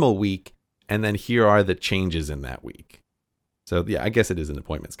normal week, and then here are the changes in that week. So, yeah, I guess it is an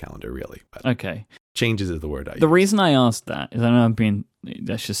appointments calendar, really. But okay. Changes is the word I use. The reason I asked that is I know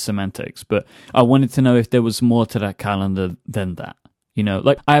that's just semantics, but I wanted to know if there was more to that calendar than that. You know,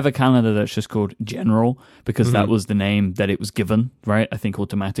 like I have a calendar that's just called General because that was the name that it was given, right? I think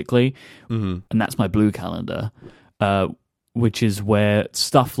automatically. And that's my blue calendar. which is where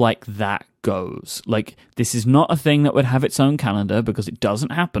stuff like that goes. Like, this is not a thing that would have its own calendar because it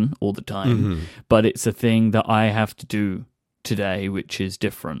doesn't happen all the time, but it's a thing that I have to do today, which is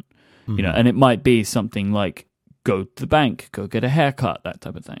different. You know, and it might be something like go to the bank, go get a haircut, that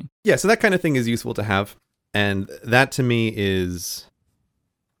type of thing. Yeah, so that kind of thing is useful to have. And that to me is...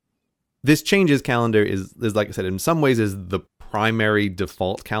 This Changes calendar is like I said, in some ways is the primary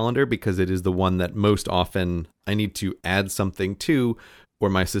default calendar because it is the one that most often I need to add something to or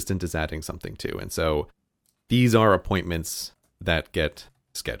my assistant is adding something to. And so these are appointments that get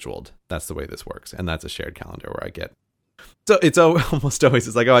scheduled. That's the way this works. And that's a shared calendar where I get... So it's almost always,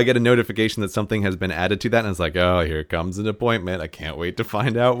 it's like, oh, I get a notification that something has been added to that. And it's like, oh, here comes an appointment. I can't wait to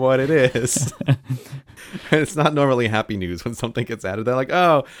find out what it is. It's not normally happy news when something gets added. They're like,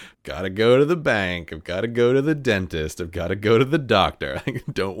 oh, got to go to the bank. I've got to go to the dentist. I've got to go to the doctor. I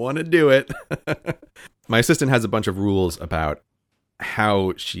don't want to do it. My assistant has a bunch of rules about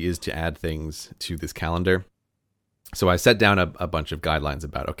how she is to add things to this calendar. So I set down a bunch of guidelines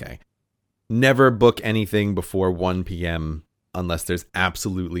about, okay, never book anything before 1 p.m. unless there's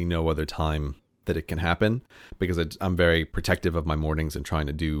absolutely no other time that it can happen, because I'm very protective of my mornings and trying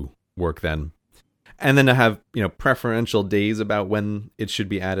to do work then. And then to have, preferential days about when it should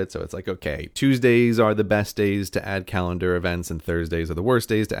be added. So it's like, okay, Tuesdays are the best days to add calendar events and Thursdays are the worst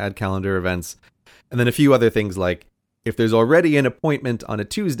days to add calendar events. And then a few other things like, if there's already an appointment on a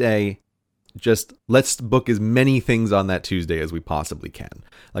Tuesday, just let's book as many things on that Tuesday as we possibly can.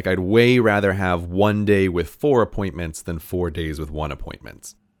 Like, I'd way rather have 1 day with 4 appointments than 4 days with 1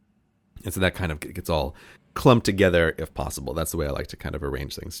 appointment. And so that kind of gets all clumped together if possible. That's the way I like to kind of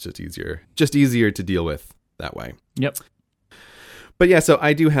arrange things. Just easier to deal with that way. Yep. But yeah, so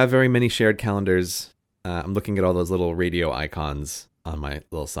I do have very many shared calendars. I'm looking at all those little radio icons on my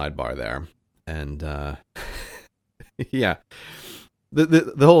little sidebar there. And yeah.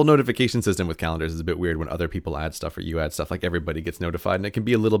 The whole notification system with calendars is a bit weird when other people add stuff or you add stuff. Like, everybody gets notified, and it can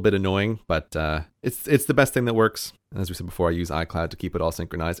be a little bit annoying, but it's the best thing that works. And as we said before, I use iCloud to keep it all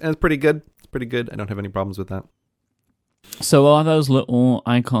synchronized, and it's pretty good. It's pretty good. I don't have any problems with that. So are those little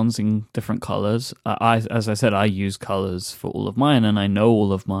icons in different colors? As I said, I use colors for all of mine, and I know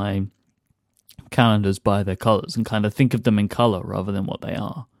all of my calendars by their colors and kind of think of them in color rather than what they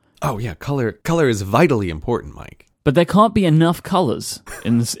are. Oh yeah, color is vitally important, Mike. But there can't be enough colors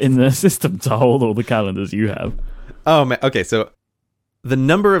in the system to hold all the calendars you have. Oh man, okay, so the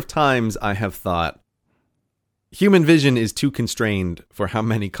number of times I have thought human vision is too constrained for how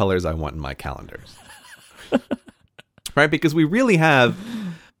many colors I want in my calendars. Right? Because we really have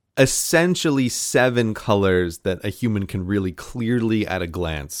essentially 7 colors that a human can really clearly at a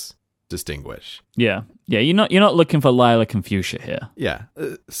glance distinguish. Yeah. You're not looking for lilac and fuchsia here. Yeah,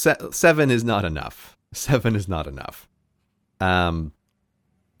 7 is not enough. 7 is not enough.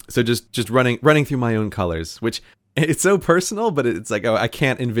 So just running through my own colors, which it's so personal, but it's like, oh, I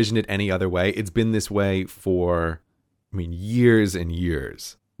can't envision it any other way. It's been this way for, years and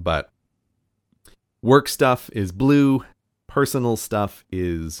years. But work stuff is blue, personal stuff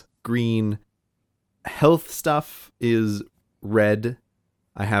is green, health stuff is red.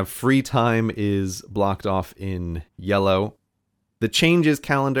 I have free time is blocked off in yellow. The Changes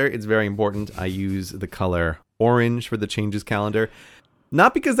calendar, it's very important. I use the color orange for the Changes calendar.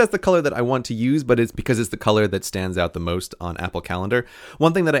 Not because that's the color that I want to use, but it's because it's the color that stands out the most on Apple Calendar.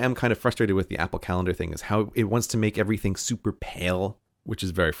 One thing that I am kind of frustrated with the Apple Calendar thing is how it wants to make everything super pale, which is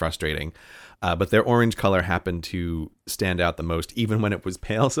very frustrating. But their orange color happened to stand out the most, even when it was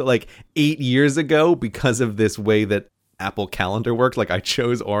pale. So like 8 years ago, because of this way that Apple Calendar worked, like I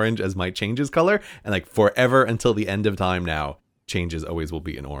chose orange as my Changes color, and like forever until the end of time now, Changes always will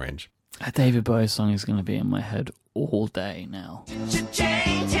be in orange. That David Bowie song is going to be in my head all day now.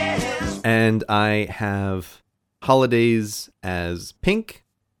 And I have holidays as pink,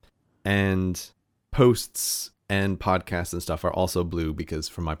 and posts and podcasts and stuff are also blue because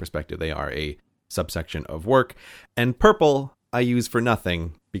from my perspective, they are a subsection of work. And purple I use for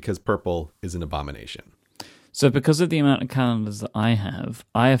nothing because purple is an abomination. So because of the amount of calendars that I have,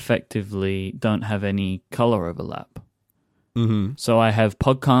 I effectively don't have any color overlap. Mm-hmm. So I have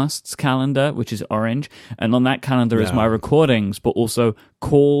podcasts calendar, which is orange, and on that calendar is my recordings, but also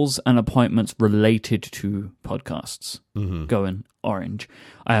calls and appointments related to podcasts going orange.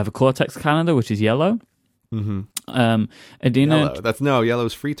 I have a Cortex calendar, which is yellow. Mm-hmm. Adina,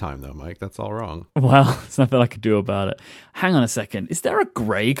 yellow's free time though, Mike. That's all wrong. Well, there's nothing I can do about it. Hang on a second. Is there a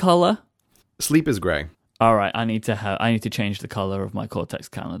gray color? Sleep is gray. All right, I need to change the color of my Cortex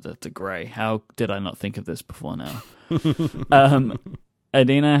calendar to gray. How did I not think of this before now?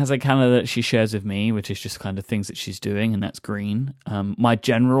 Adina has a calendar that she shares with me, which is just kind of things that she's doing, and that's green. My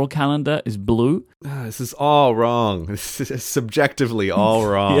general calendar is blue. This is all wrong. This is subjectively all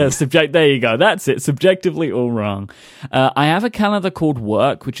wrong. Yeah, there you go. That's it. Subjectively all wrong. I have a calendar called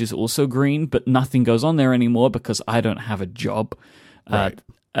Work, which is also green, but nothing goes on there anymore because I don't have a job. Right.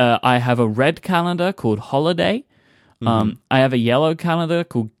 I have a red calendar called Holiday. I have a yellow calendar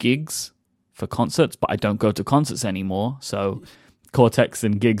called Gigs for concerts, but I don't go to concerts anymore, so Cortex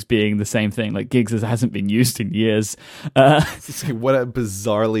and Gigs being the same thing. Like, Gigs hasn't been used in years. What a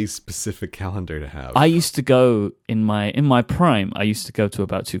bizarrely specific calendar to have. I used to go, in my prime, I used to go to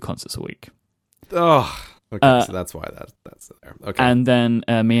about 2 concerts a week. Oh, okay, so that's why that's there. Okay. And then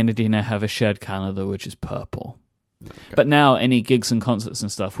me and Adina have a shared calendar, which is purple. Okay. But now any gigs and concerts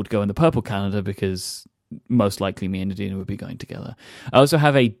and stuff would go in the purple calendar because most likely me and Adina would be going together. I also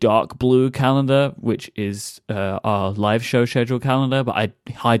have a dark blue calendar, which is our live show schedule calendar, but I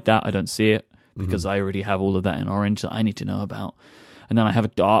hide that. I don't see it because I already have all of that in orange that I need to know about. And then I have a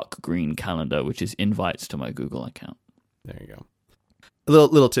dark green calendar, which is invites to my Google account. There you go. A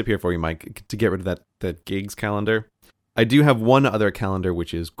little tip here for you, Mike, to get rid of that gigs calendar. I do have one other calendar,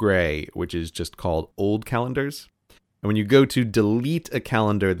 which is gray, which is just called old calendars. And when you go to delete a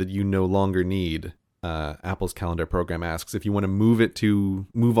calendar that you no longer need, Apple's calendar program asks if you want to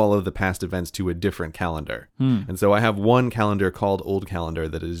move all of the past events to a different calendar. And so I have one calendar called Old Calendar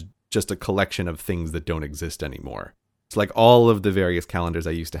that is just a collection of things that don't exist anymore. It's like all of the various calendars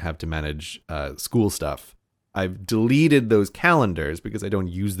I used to have to manage school stuff. I've deleted those calendars because I don't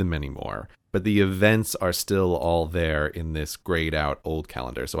use them anymore, but the events are still all there in this grayed out old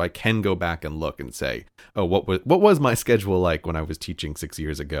calendar. So I can go back and look and say, oh, what was my schedule like when I was teaching 6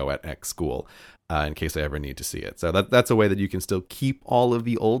 years ago at X school, in case I ever need to see it. So that's a way that you can still keep all of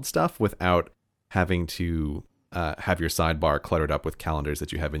the old stuff without having to have your sidebar cluttered up with calendars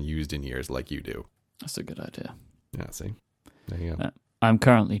that you haven't used in years like you do. That's a good idea. Yeah, see? There you go. I'm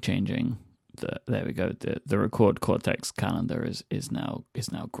currently changing there we go. The Record Cortex calendar is now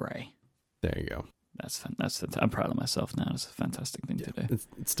gray. There you go. I'm proud of myself now. It's a fantastic thing to do.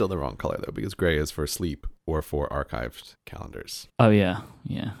 It's still the wrong color though, because gray is for sleep or for archived calendars. Oh yeah.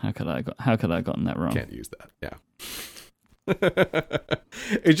 How could I have gotten that wrong? Can't use that. Yeah.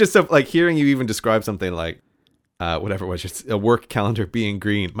 It's just so, like, hearing you even describe something like whatever it was, just a work calendar being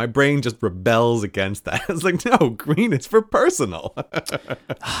green. My brain just rebels against that. It's like, no, green is for personal.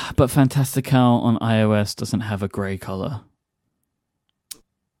 But Fantastical on iOS doesn't have a gray color.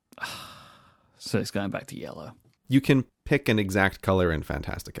 So it's going back to yellow. You can pick an exact color in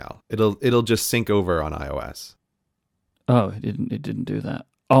Fantastical. It'll just sync over on iOS. Oh, it didn't do that.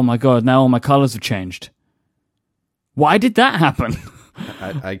 Oh my god, now all my colors have changed. Why did that happen?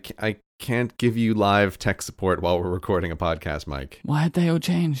 I can't give you live tech support while we're recording a podcast, Mike. Why had they all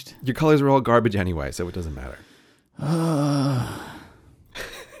changed? Your colors are all garbage anyway, so it doesn't matter.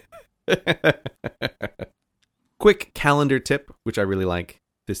 Quick calendar tip, which I really like.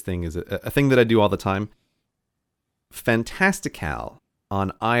 This thing is a thing that I do all the time. Fantastical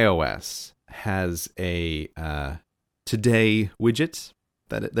on iOS has a Today widget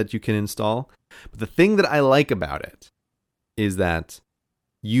that you can install. But the thing that I like about it is that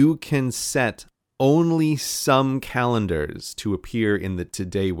you can set only some calendars to appear in the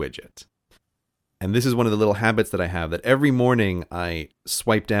Today widget. And this is one of the little habits that I have, that every morning I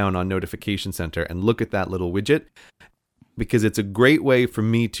swipe down on Notification Center and look at that little widget, because it's a great way for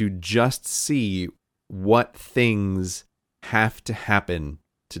me to just see what things have to happen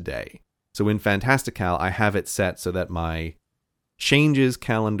today. So in Fantastical, I have it set so that my Changes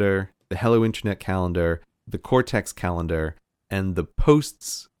calendar, the Hello Internet calendar, the Cortex calendar, and the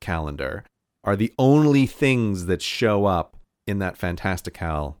Posts calendar are the only things that show up in that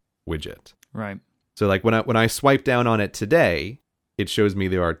Fantastical widget. Right. So like when I swipe down on it today, it shows me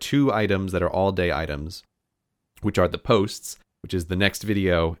there are 2 items that are all day items, which are the Posts, which is the next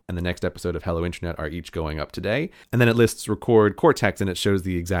video and the next episode of Hello Internet are each going up today. And then it lists Record Cortex and it shows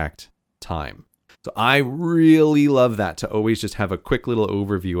the exact time. So I really love that, to always just have a quick little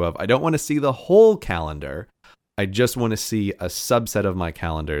overview of, I don't want to see the whole calendar. I just want to see a subset of my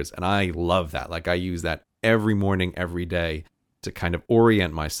calendars. And I love that. Like, I use that every morning, every day to kind of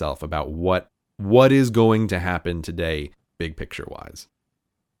orient myself about what is going to happen today, big picture wise.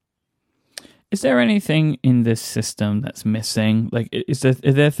 Is there anything in this system that's missing? Like,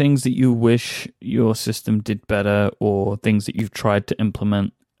 are there things that you wish your system did better, or things that you've tried to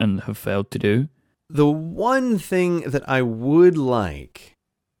implement and have failed to do? The one thing that I would like,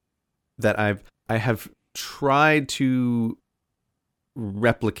 that I have tried to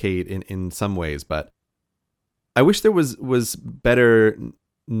replicate in some ways, but I wish there was better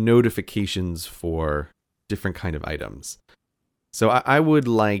notifications for different kind of items. So I would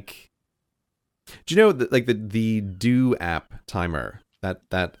like. Do you know that like the Do app timer?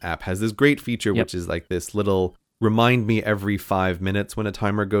 That app has this great feature, which is like this little remind me every 5 minutes when a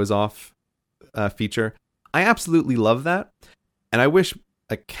timer goes off feature. I absolutely love that, and I wish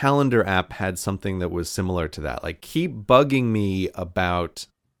a calendar app had something that was similar to that. Like keep bugging me about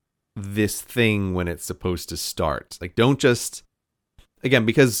this thing when it's supposed to start. Like don't just, again,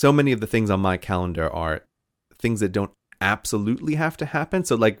 because so many of the things on my calendar are things that don't absolutely have to happen.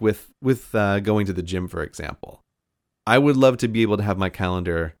 So like with going to the gym, for example, I would love to be able to have my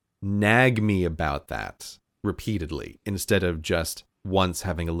calendar nag me about that repeatedly instead of just once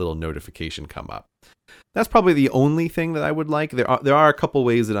having a little notification come up. That's probably the only thing that I would like. There are a couple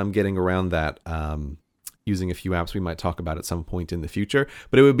ways that I'm getting around that using a few apps we might talk about at some point in the future,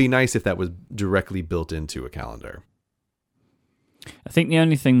 but it would be nice if that was directly built into a calendar. I think the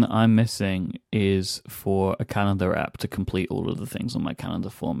only thing that I'm missing is for a calendar app to complete all of the things on my calendar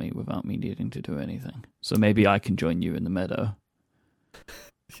for me without me needing to do anything. So maybe I can join you in the meadow.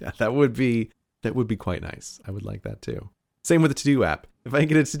 Yeah, that would be quite nice. I would like that too. Same with the To-Do app. If I can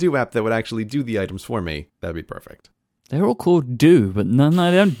get a To-Do app that would actually do the items for me, that'd be perfect. They're all called Do, but they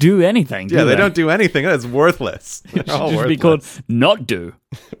don't do anything. Yeah, they don't do anything. That's worthless. It should just be called Not Do.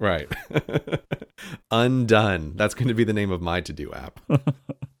 Right. Undone. That's going to be the name of my To-Do app.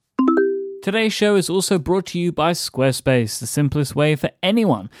 Today's show is also brought to you by Squarespace, the simplest way for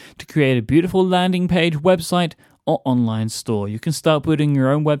anyone to create a beautiful landing page, website, or online store. You can start building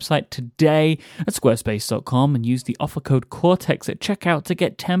your own website today at squarespace.com and use the offer code Cortex at checkout to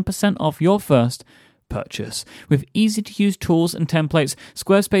get 10% off your first purchase. With easy-to-use tools and templates,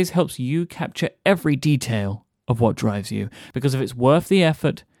 Squarespace helps you capture every detail of what drives you. Because if it's worth the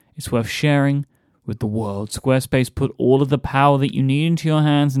effort, it's worth sharing with the world. Squarespace put all of the power that you need into your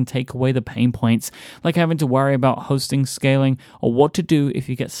hands and take away the pain points, like having to worry about hosting, scaling, or what to do if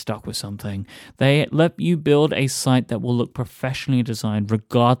you get stuck with something. They let you build a site that will look professionally designed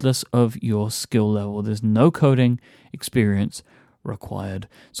regardless of your skill level. There's no coding experience required.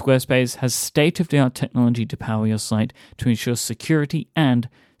 Squarespace has state-of-the-art technology to power your site to ensure security and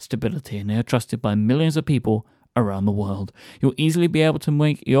stability, and they are trusted by millions of people around the world. You'll easily be able to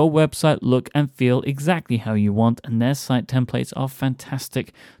make your website look and feel exactly how you want, and their site templates are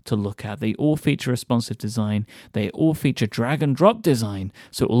fantastic to look at. They all feature responsive design. They all feature drag and drop design,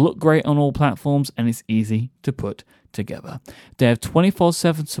 so it will look great on all platforms, and it's easy to put together. They have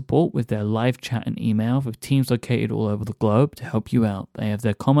 24/7 support with their live chat and email with teams located all over the globe to help you out. They have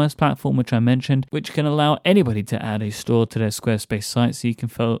their commerce platform, which I mentioned, which can allow anybody to add a store to their Squarespace site so you can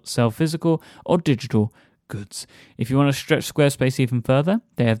sell physical or digital goods. If you want to stretch Squarespace even further,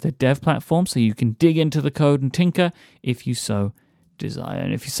 they have their dev platform so you can dig into the code and tinker if you so desire.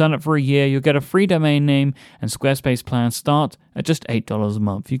 And if you sign up for a year, you'll get a free domain name, and Squarespace plans start at just $8 a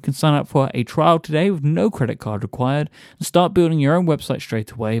month. You can sign up for a trial today with no credit card required and start building your own website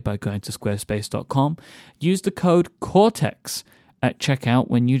straight away by going to squarespace.com. Use the code Cortex at checkout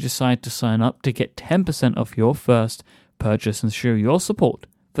when you decide to sign up to get 10% off your first purchase and show your support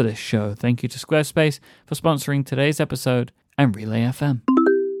for this show. Thank you to Squarespace for sponsoring today's episode and Relay FM.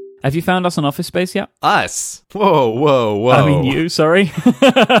 Have you found us on Office Space yet? Us? Whoa. I mean you, sorry.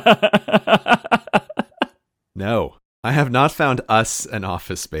 No, I have not found us an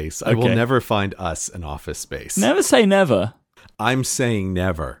Office Space. I will never find us an Office Space. Never say never. I'm saying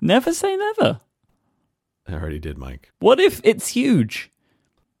never. Never say never. I already did, Mike. What if it's huge?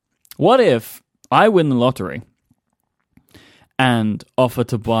 What if I win the lottery and offer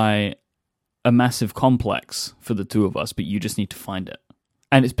to buy a massive complex for the two of us, but you just need to find it?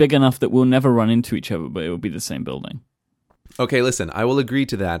 And it's big enough that we'll never run into each other, but it will be the same building. Okay, listen, I will agree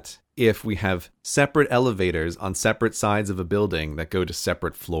to that if we have separate elevators on separate sides of a building that go to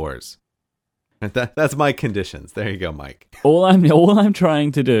separate floors. That's my conditions. There you go, Mike. All I'm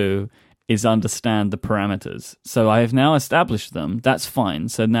trying to do is understand the parameters. So I have now established them. That's fine.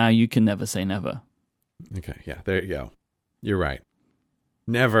 So now you can never say never. Okay, yeah, there you go. You're right.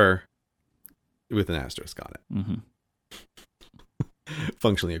 Never with an asterisk on it. Mm-hmm.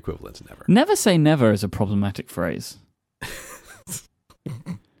 Functionally equivalent to never. Never say never is a problematic phrase.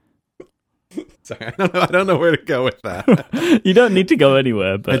 Sorry, I don't know where to go with that. You don't need to go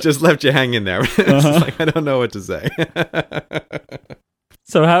anywhere, but I just left you hanging there. It's just like, I don't know what to say.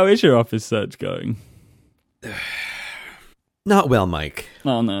 So how is your office search going? Not well, Mike.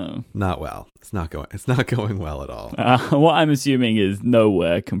 Oh no. Not well. It's not going well at all. What I'm assuming is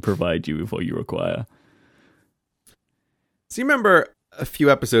nowhere can provide you with what you require. So you remember a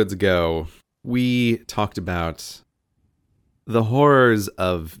few episodes ago, we talked about the horrors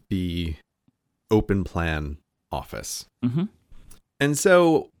of the open plan office. Mm-hmm. And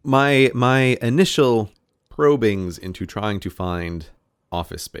so my initial probings into trying to find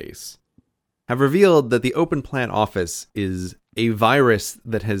office space have revealed that the open plan office is a virus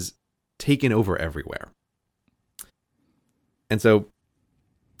that has taken over everywhere. And so,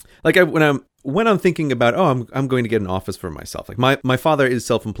 like, when I'm thinking about, I'm going to get an office for myself. Like my father is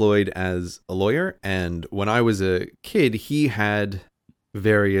self-employed as a lawyer, and when I was a kid, he had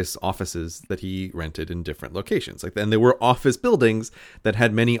various offices that he rented in different locations. Like, and there were office buildings that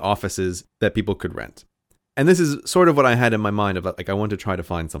had many offices that people could rent. And this is sort of what I had in my mind about, like, I want to try to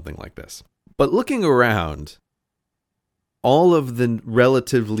find something like this. But looking around, all of the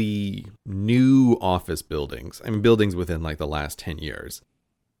relatively new office buildings, I mean, buildings within like the last 10 years,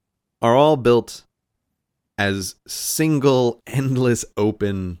 are all built as single, endless,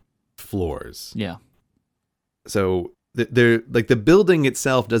 open floors. Yeah. So they're like, the building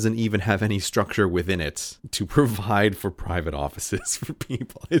itself doesn't even have any structure within it to provide for private offices for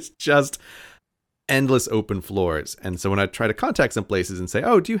people. It's just endless open floors. And so when I try to contact some places and say,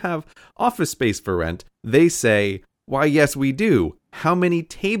 do you have office space for rent? They say, why, yes, we do. How many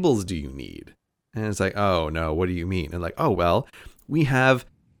tables do you need? And it's like, oh, no, what do you mean? And like, well, we have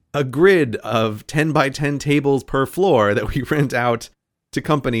a grid of 10 by 10 tables per floor that we rent out to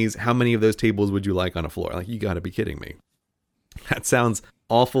companies. How many of those tables would you like on a floor? Like, you got to be kidding me. That sounds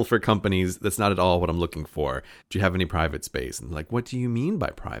awful for companies. That's not at all what I'm looking for. Do you have any private space? And like, what do you mean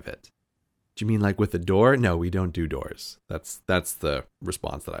by private? Do you mean like with a door? No, we don't do doors. That's the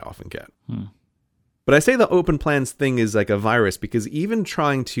response that I often get. But I say the open plans thing is like a virus because even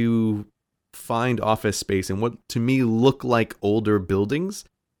trying to find office space in what to me look like older buildings,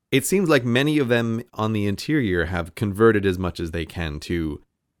 it seems like many of them on the interior have converted as much as they can to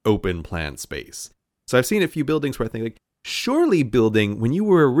open plan space. So I've seen a few buildings where I think, like, surely building, when you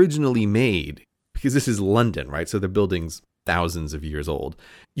were originally made, because this is London, right? So the building's thousands of years old.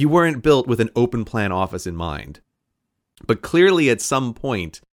 You weren't built with an open plan office in mind. But clearly at some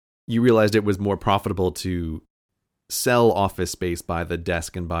point, you realized it was more profitable to sell office space by the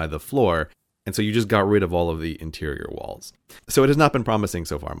desk and by the floor. And so you just got rid of all of the interior walls. So it has not been promising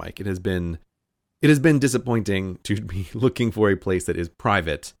so far, Mike. It has been disappointing to be looking for a place that is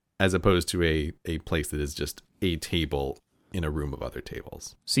private as opposed to a place that is just a table in a room of other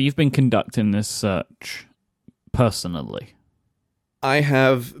tables. So you've been conducting this search personally? I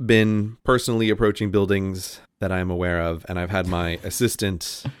have been personally approaching buildings that I am aware of, and I've had my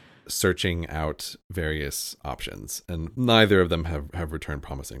assistant searching out various options, and neither of them have returned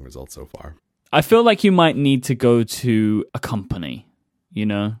promising results so far. I feel like you might need to go to a company,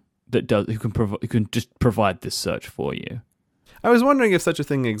 who can just provide this search for you. I was wondering if such a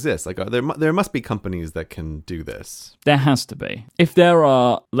thing exists. Like, there must be companies that can do this. There has to be. If there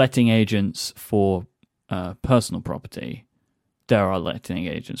are letting agents for personal property, there are letting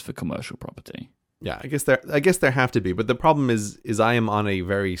agents for commercial property. Yeah, I guess there have to be, but the problem is I am on a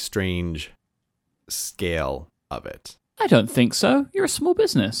very strange scale of it. I don't think so. You're a small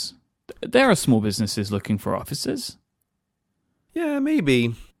business. There are small businesses looking for offices. Yeah,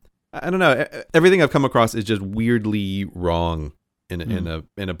 maybe. I don't know. Everything I've come across is just weirdly wrong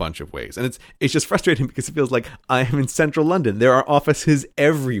in a bunch of ways, and it's just frustrating because it feels like I am in central London. There are offices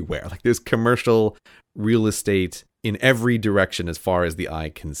everywhere. Like, there's commercial real estate in every direction as far as the eye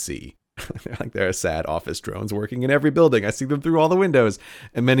can see. Like, there are sad office drones working in every building. I see them through all the windows,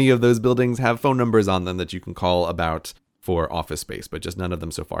 and many of those buildings have phone numbers on them that you can call about for office space, but just none of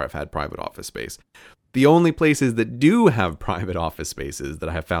them so far have had private office space. The only places that do have private office spaces that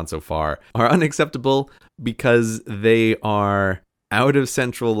I have found so far are unacceptable because they are out of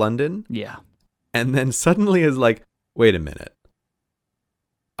central London. Yeah. And then suddenly is like, wait a minute.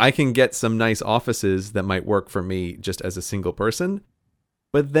 I can get some nice offices that might work for me just as a single person.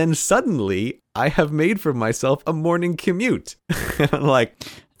 But then suddenly I have made for myself a morning commute. And I'm like,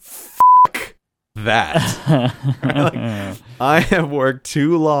 fuck that. Like, I have worked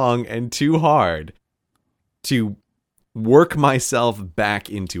too long and too hard to work myself back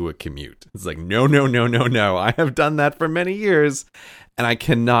into a commute. It's like, no. I have done that for many years. And I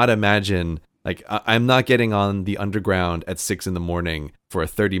cannot imagine, like, I'm not getting on the underground at 6 a.m. for a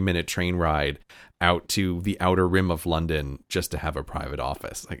 30-minute train ride out to the outer rim of London just to have a private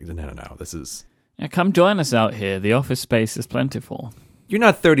office. Like, no. This is... Yeah, come join us out here. The office space is plentiful. You're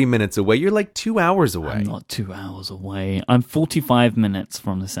not 30 minutes away. You're like 2 hours away. I'm not 2 hours away. I'm 45 minutes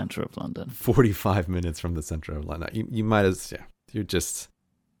from the center of London. 45 minutes from the center of London. You might as... Yeah.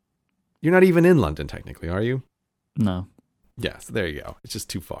 You're not even in London, technically, are you? No. Yeah, so there you go. It's just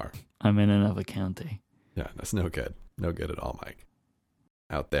too far. I'm in another county. Yeah, that's no good. No good at all, Mike.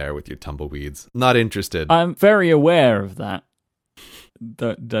 Out there with your tumbleweeds. Not interested. I'm very aware of that.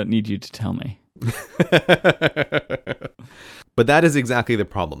 Don't need you to tell me. But that is exactly the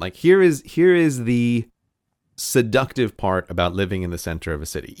problem. Like here is the seductive part about living in the center of a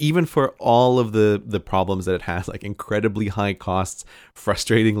city. Even for all of the problems that it has, like incredibly high costs,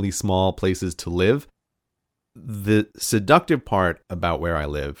 frustratingly small places to live, the seductive part about where I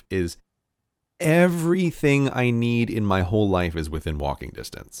live is everything I need in my whole life is within walking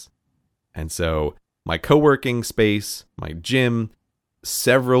distance. And so my co-working space, my gym,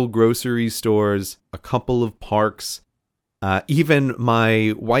 several grocery stores, a couple of parks, even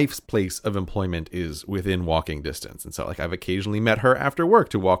my wife's place of employment is within walking distance. And so like I've occasionally met her after work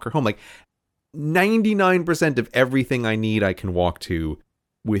to walk her home. Like 99% of everything I need I can walk to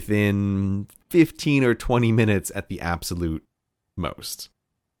within 15 or 20 minutes at the absolute most.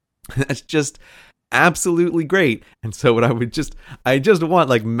 That's just absolutely great. And so what I just want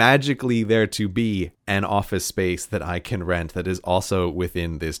like magically there to be an office space that I can rent that is also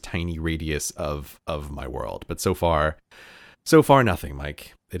within this tiny radius of my world. But so far nothing,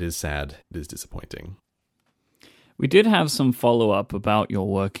 Mike. It is sad. It is disappointing. We did have some follow-up about your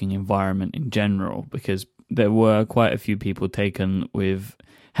working environment in general, because there were quite a few people taken with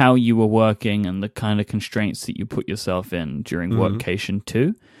how you were working and the kind of constraints that you put yourself in during Workcation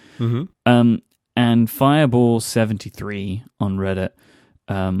 2. Mm-hmm. And Fireball73 on Reddit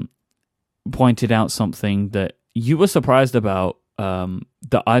pointed out something that you were surprised about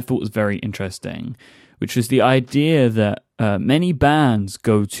that I thought was very interesting, which was the idea that many bands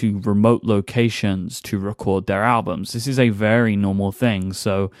go to remote locations to record their albums. This is a very normal thing.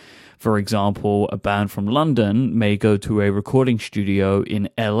 So, for example, a band from London may go to a recording studio in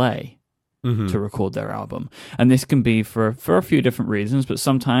LA to record their album. And this can be for a few different reasons, but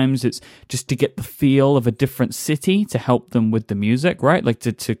sometimes it's just to get the feel of a different city to help them with the music, right? Like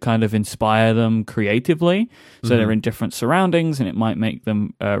to kind of inspire them creatively. So they're in different surroundings and it might make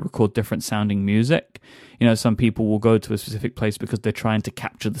them record different sounding music. You know, some people will go to a specific place because they're trying to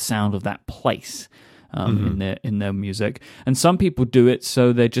capture the sound of that place in their music. And some people do it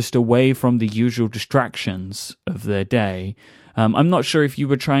so they're just away from the usual distractions of their day. I'm not sure if you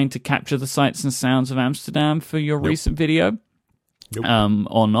were trying to capture the sights and sounds of Amsterdam for your recent video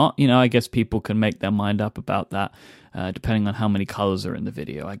or not. You know, I guess people can make their mind up about that depending on how many colors are in the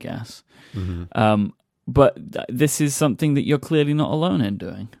video, I guess. But this is something that you're clearly not alone in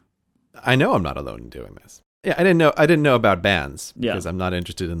doing. I know I'm not alone in doing this. Yeah, I didn't know about bands because I'm not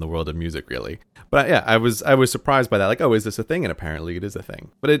interested in the world of music really. But yeah, I was surprised by that. Like, oh, is this a thing? And apparently it is a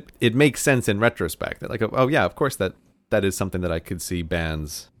thing. But it makes sense in retrospect. That like, oh yeah, of course that is something that I could see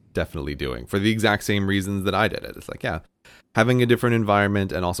bands definitely doing for the exact same reasons that I did it. It's like, yeah, having a different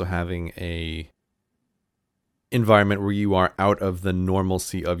environment and also having a environment where you are out of the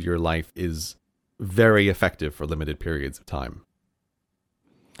normalcy of your life is very effective for limited periods of time.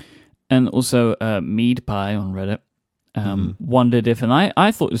 And also, Mead Pie on Reddit wondered if, and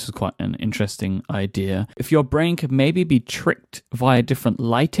I thought this was quite an interesting idea, if your brain could maybe be tricked via different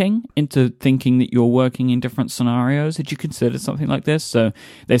lighting into thinking that you're working in different scenarios. Had you considered something like this? So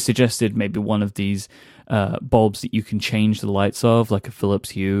they suggested maybe one of these bulbs that you can change the lights of, like a Philips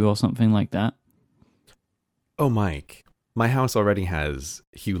Hue or something like that. Oh, Mike, my house already has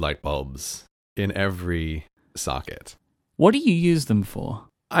Hue light bulbs in every socket. What do you use them for?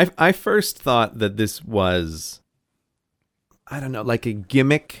 I first thought that this was, I don't know, like a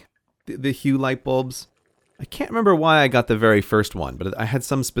gimmick, the Hue light bulbs. I can't remember why I got the very first one, but I had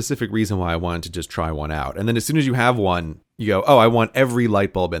some specific reason why I wanted to just try one out. And then as soon as you have one, you go, oh, I want every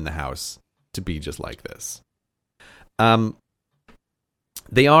light bulb in the house to be just like this.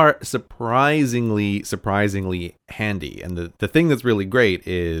 They are surprisingly handy. And the thing that's really great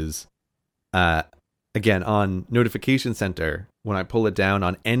is, again, on Notification Center, when I pull it down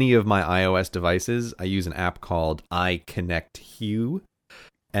on any of my iOS devices, I use an app called iConnect Hue.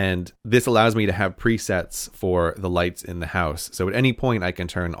 And this allows me to have presets for the lights in the house. So at any point, I can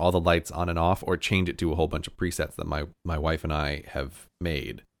turn all the lights on and off or change it to a whole bunch of presets that my wife and I have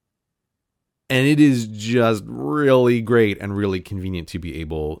made. And it is just really great and really convenient to be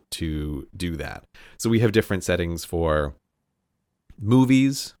able to do that. So we have different settings for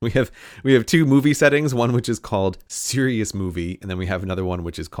movies. We have two movie settings, one which is called serious movie, and then we have another one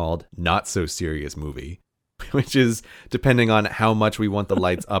which is called not so serious movie, which is depending on how much we want the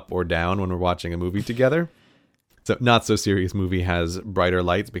lights up or down when we're watching a movie together. So Not So Serious Movie has brighter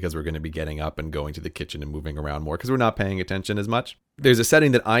lights because we're going to be getting up and going to the kitchen and moving around more because we're not paying attention as much. There's a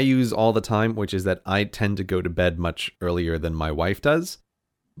setting that I use all the time, which is that I tend to go to bed much earlier than my wife does,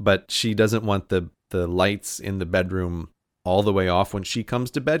 but she doesn't want the lights in the bedroom all the way off when she comes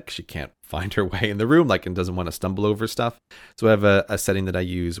to bed because she can't find her way in the room, and doesn't want to stumble over stuff. So I have a setting that I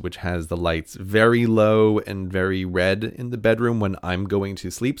use which has the lights very low and very red in the bedroom when I'm going to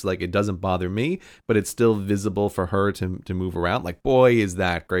sleep. So it doesn't bother me, but it's still visible for her to move around. Boy, is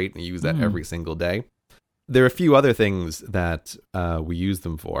that great. And I use that every single day. There are a few other things that we use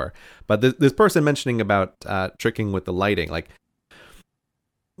them for, but this person mentioning about tricking with the lighting,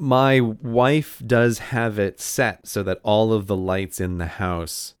 my wife does have it set so that all of the lights in the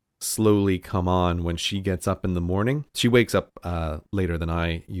house slowly come on when she gets up in the morning. She wakes up later than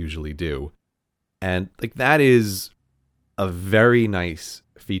I usually do. And that is a very nice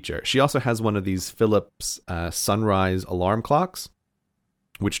feature. She also has one of these Philips sunrise alarm clocks,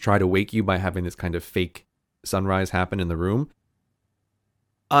 which try to wake you by having this kind of fake sunrise happen in the room.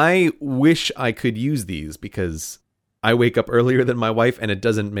 I wish I could use these because I wake up earlier than my wife, and it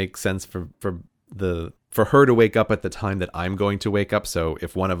doesn't make sense for her to wake up at the time that I'm going to wake up. So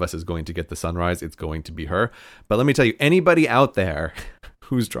if one of us is going to get the sunrise, it's going to be her. But let me tell you, anybody out there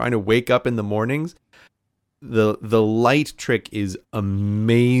who's trying to wake up in the mornings, the light trick is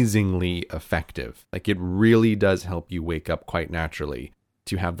amazingly effective. It really does help you wake up quite naturally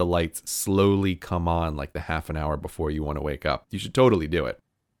to have the lights slowly come on the half an hour before you want to wake up. You should totally do it.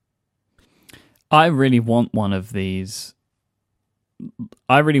 I really want one of these.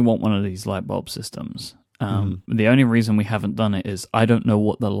 Light bulb systems. The only reason we haven't done it is I don't know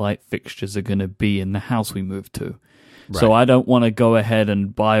what the light fixtures are going to be in the house we move to. Right. So I don't want to go ahead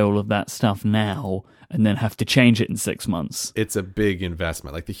and buy all of that stuff now and then have to change it in 6 months. It's a big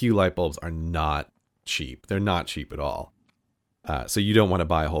investment. The Hue light bulbs are not cheap. They're not cheap at all. So you don't want to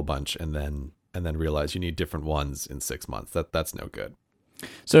buy a whole bunch and then realize you need different ones in 6 months. That's no good.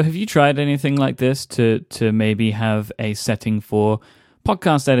 So have you tried anything like this to maybe have a setting for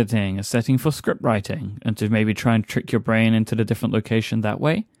podcast editing, a setting for script writing, and to maybe try and trick your brain into the different location that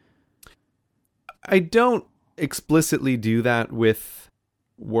way? I don't explicitly do that with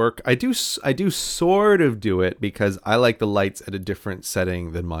work. I do sort of do it because I like the lights at a different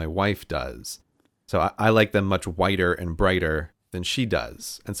setting than my wife does. So I like them much whiter and brighter than she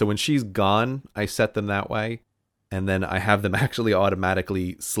does. And so when she's gone, I set them that way. And then I have them actually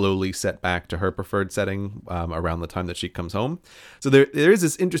automatically slowly set back to her preferred setting around the time that she comes home. So there is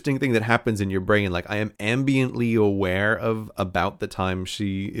this interesting thing that happens in your brain. I am ambiently aware of about the time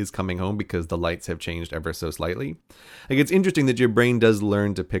she is coming home because the lights have changed ever so slightly. It's interesting that your brain does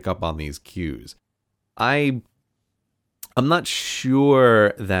learn to pick up on these cues. I'm not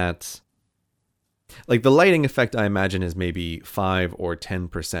sure that the lighting effect I imagine is maybe 5 or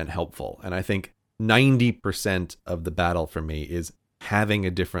 10% helpful. And I think 90% of the battle for me is having a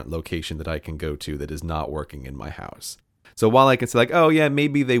different location that I can go to that is not working in my house. So while I can say oh yeah,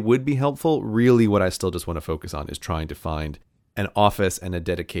 maybe they would be helpful, really what I still just want to focus on is trying to find an office and a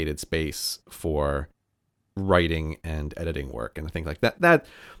dedicated space for writing and editing work. And I think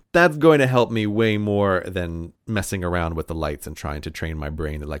that's going to help me way more than messing around with the lights and trying to train my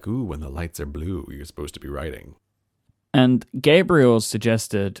brain that ooh, when the lights are blue, you're supposed to be writing. And Gabriel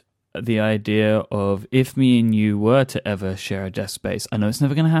suggested the idea of if me and you were to ever share a desk space. I know it's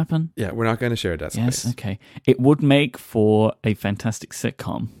never going to happen. Yeah, we're not going to share a desk space. Yes, okay. It would make for a fantastic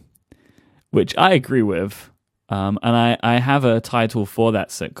sitcom, which I agree with. And I have a title for that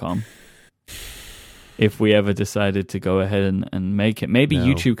sitcom. If we ever decided to go ahead and make it. Maybe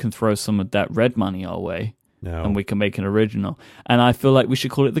YouTube can throw some of that red money our way. No. And we can make an original. And I feel like we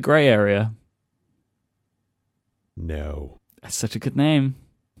should call it The Grey Area. No. That's such a good name.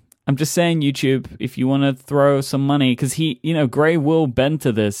 I'm just saying, YouTube, if you want to throw some money, because Gray will bend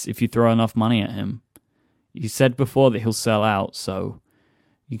to this if you throw enough money at him. You said before that he'll sell out, so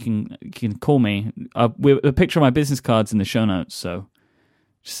you can call me. With a picture of my business cards in the show notes, so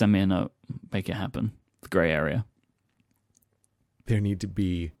just send me a note. Make it happen. The Grey Area. There need to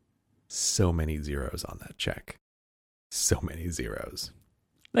be so many zeros on that check. So many zeros.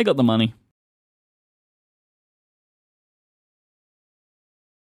 They got the money.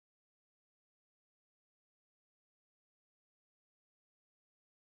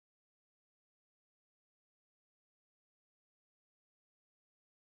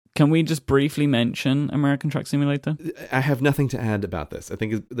 Can we just briefly mention American Truck Simulator? I have nothing to add about this. I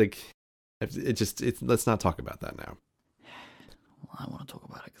think let's not talk about that now. Well, I want to talk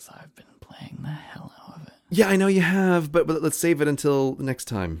about it because I've been playing the hell out of it. Yeah, I know you have, but let's save it until next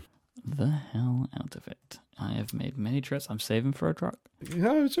time. The hell out of it. I have made many trips. I'm saving for a truck.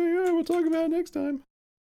 Yeah, sure, yeah, we'll talk about it next time.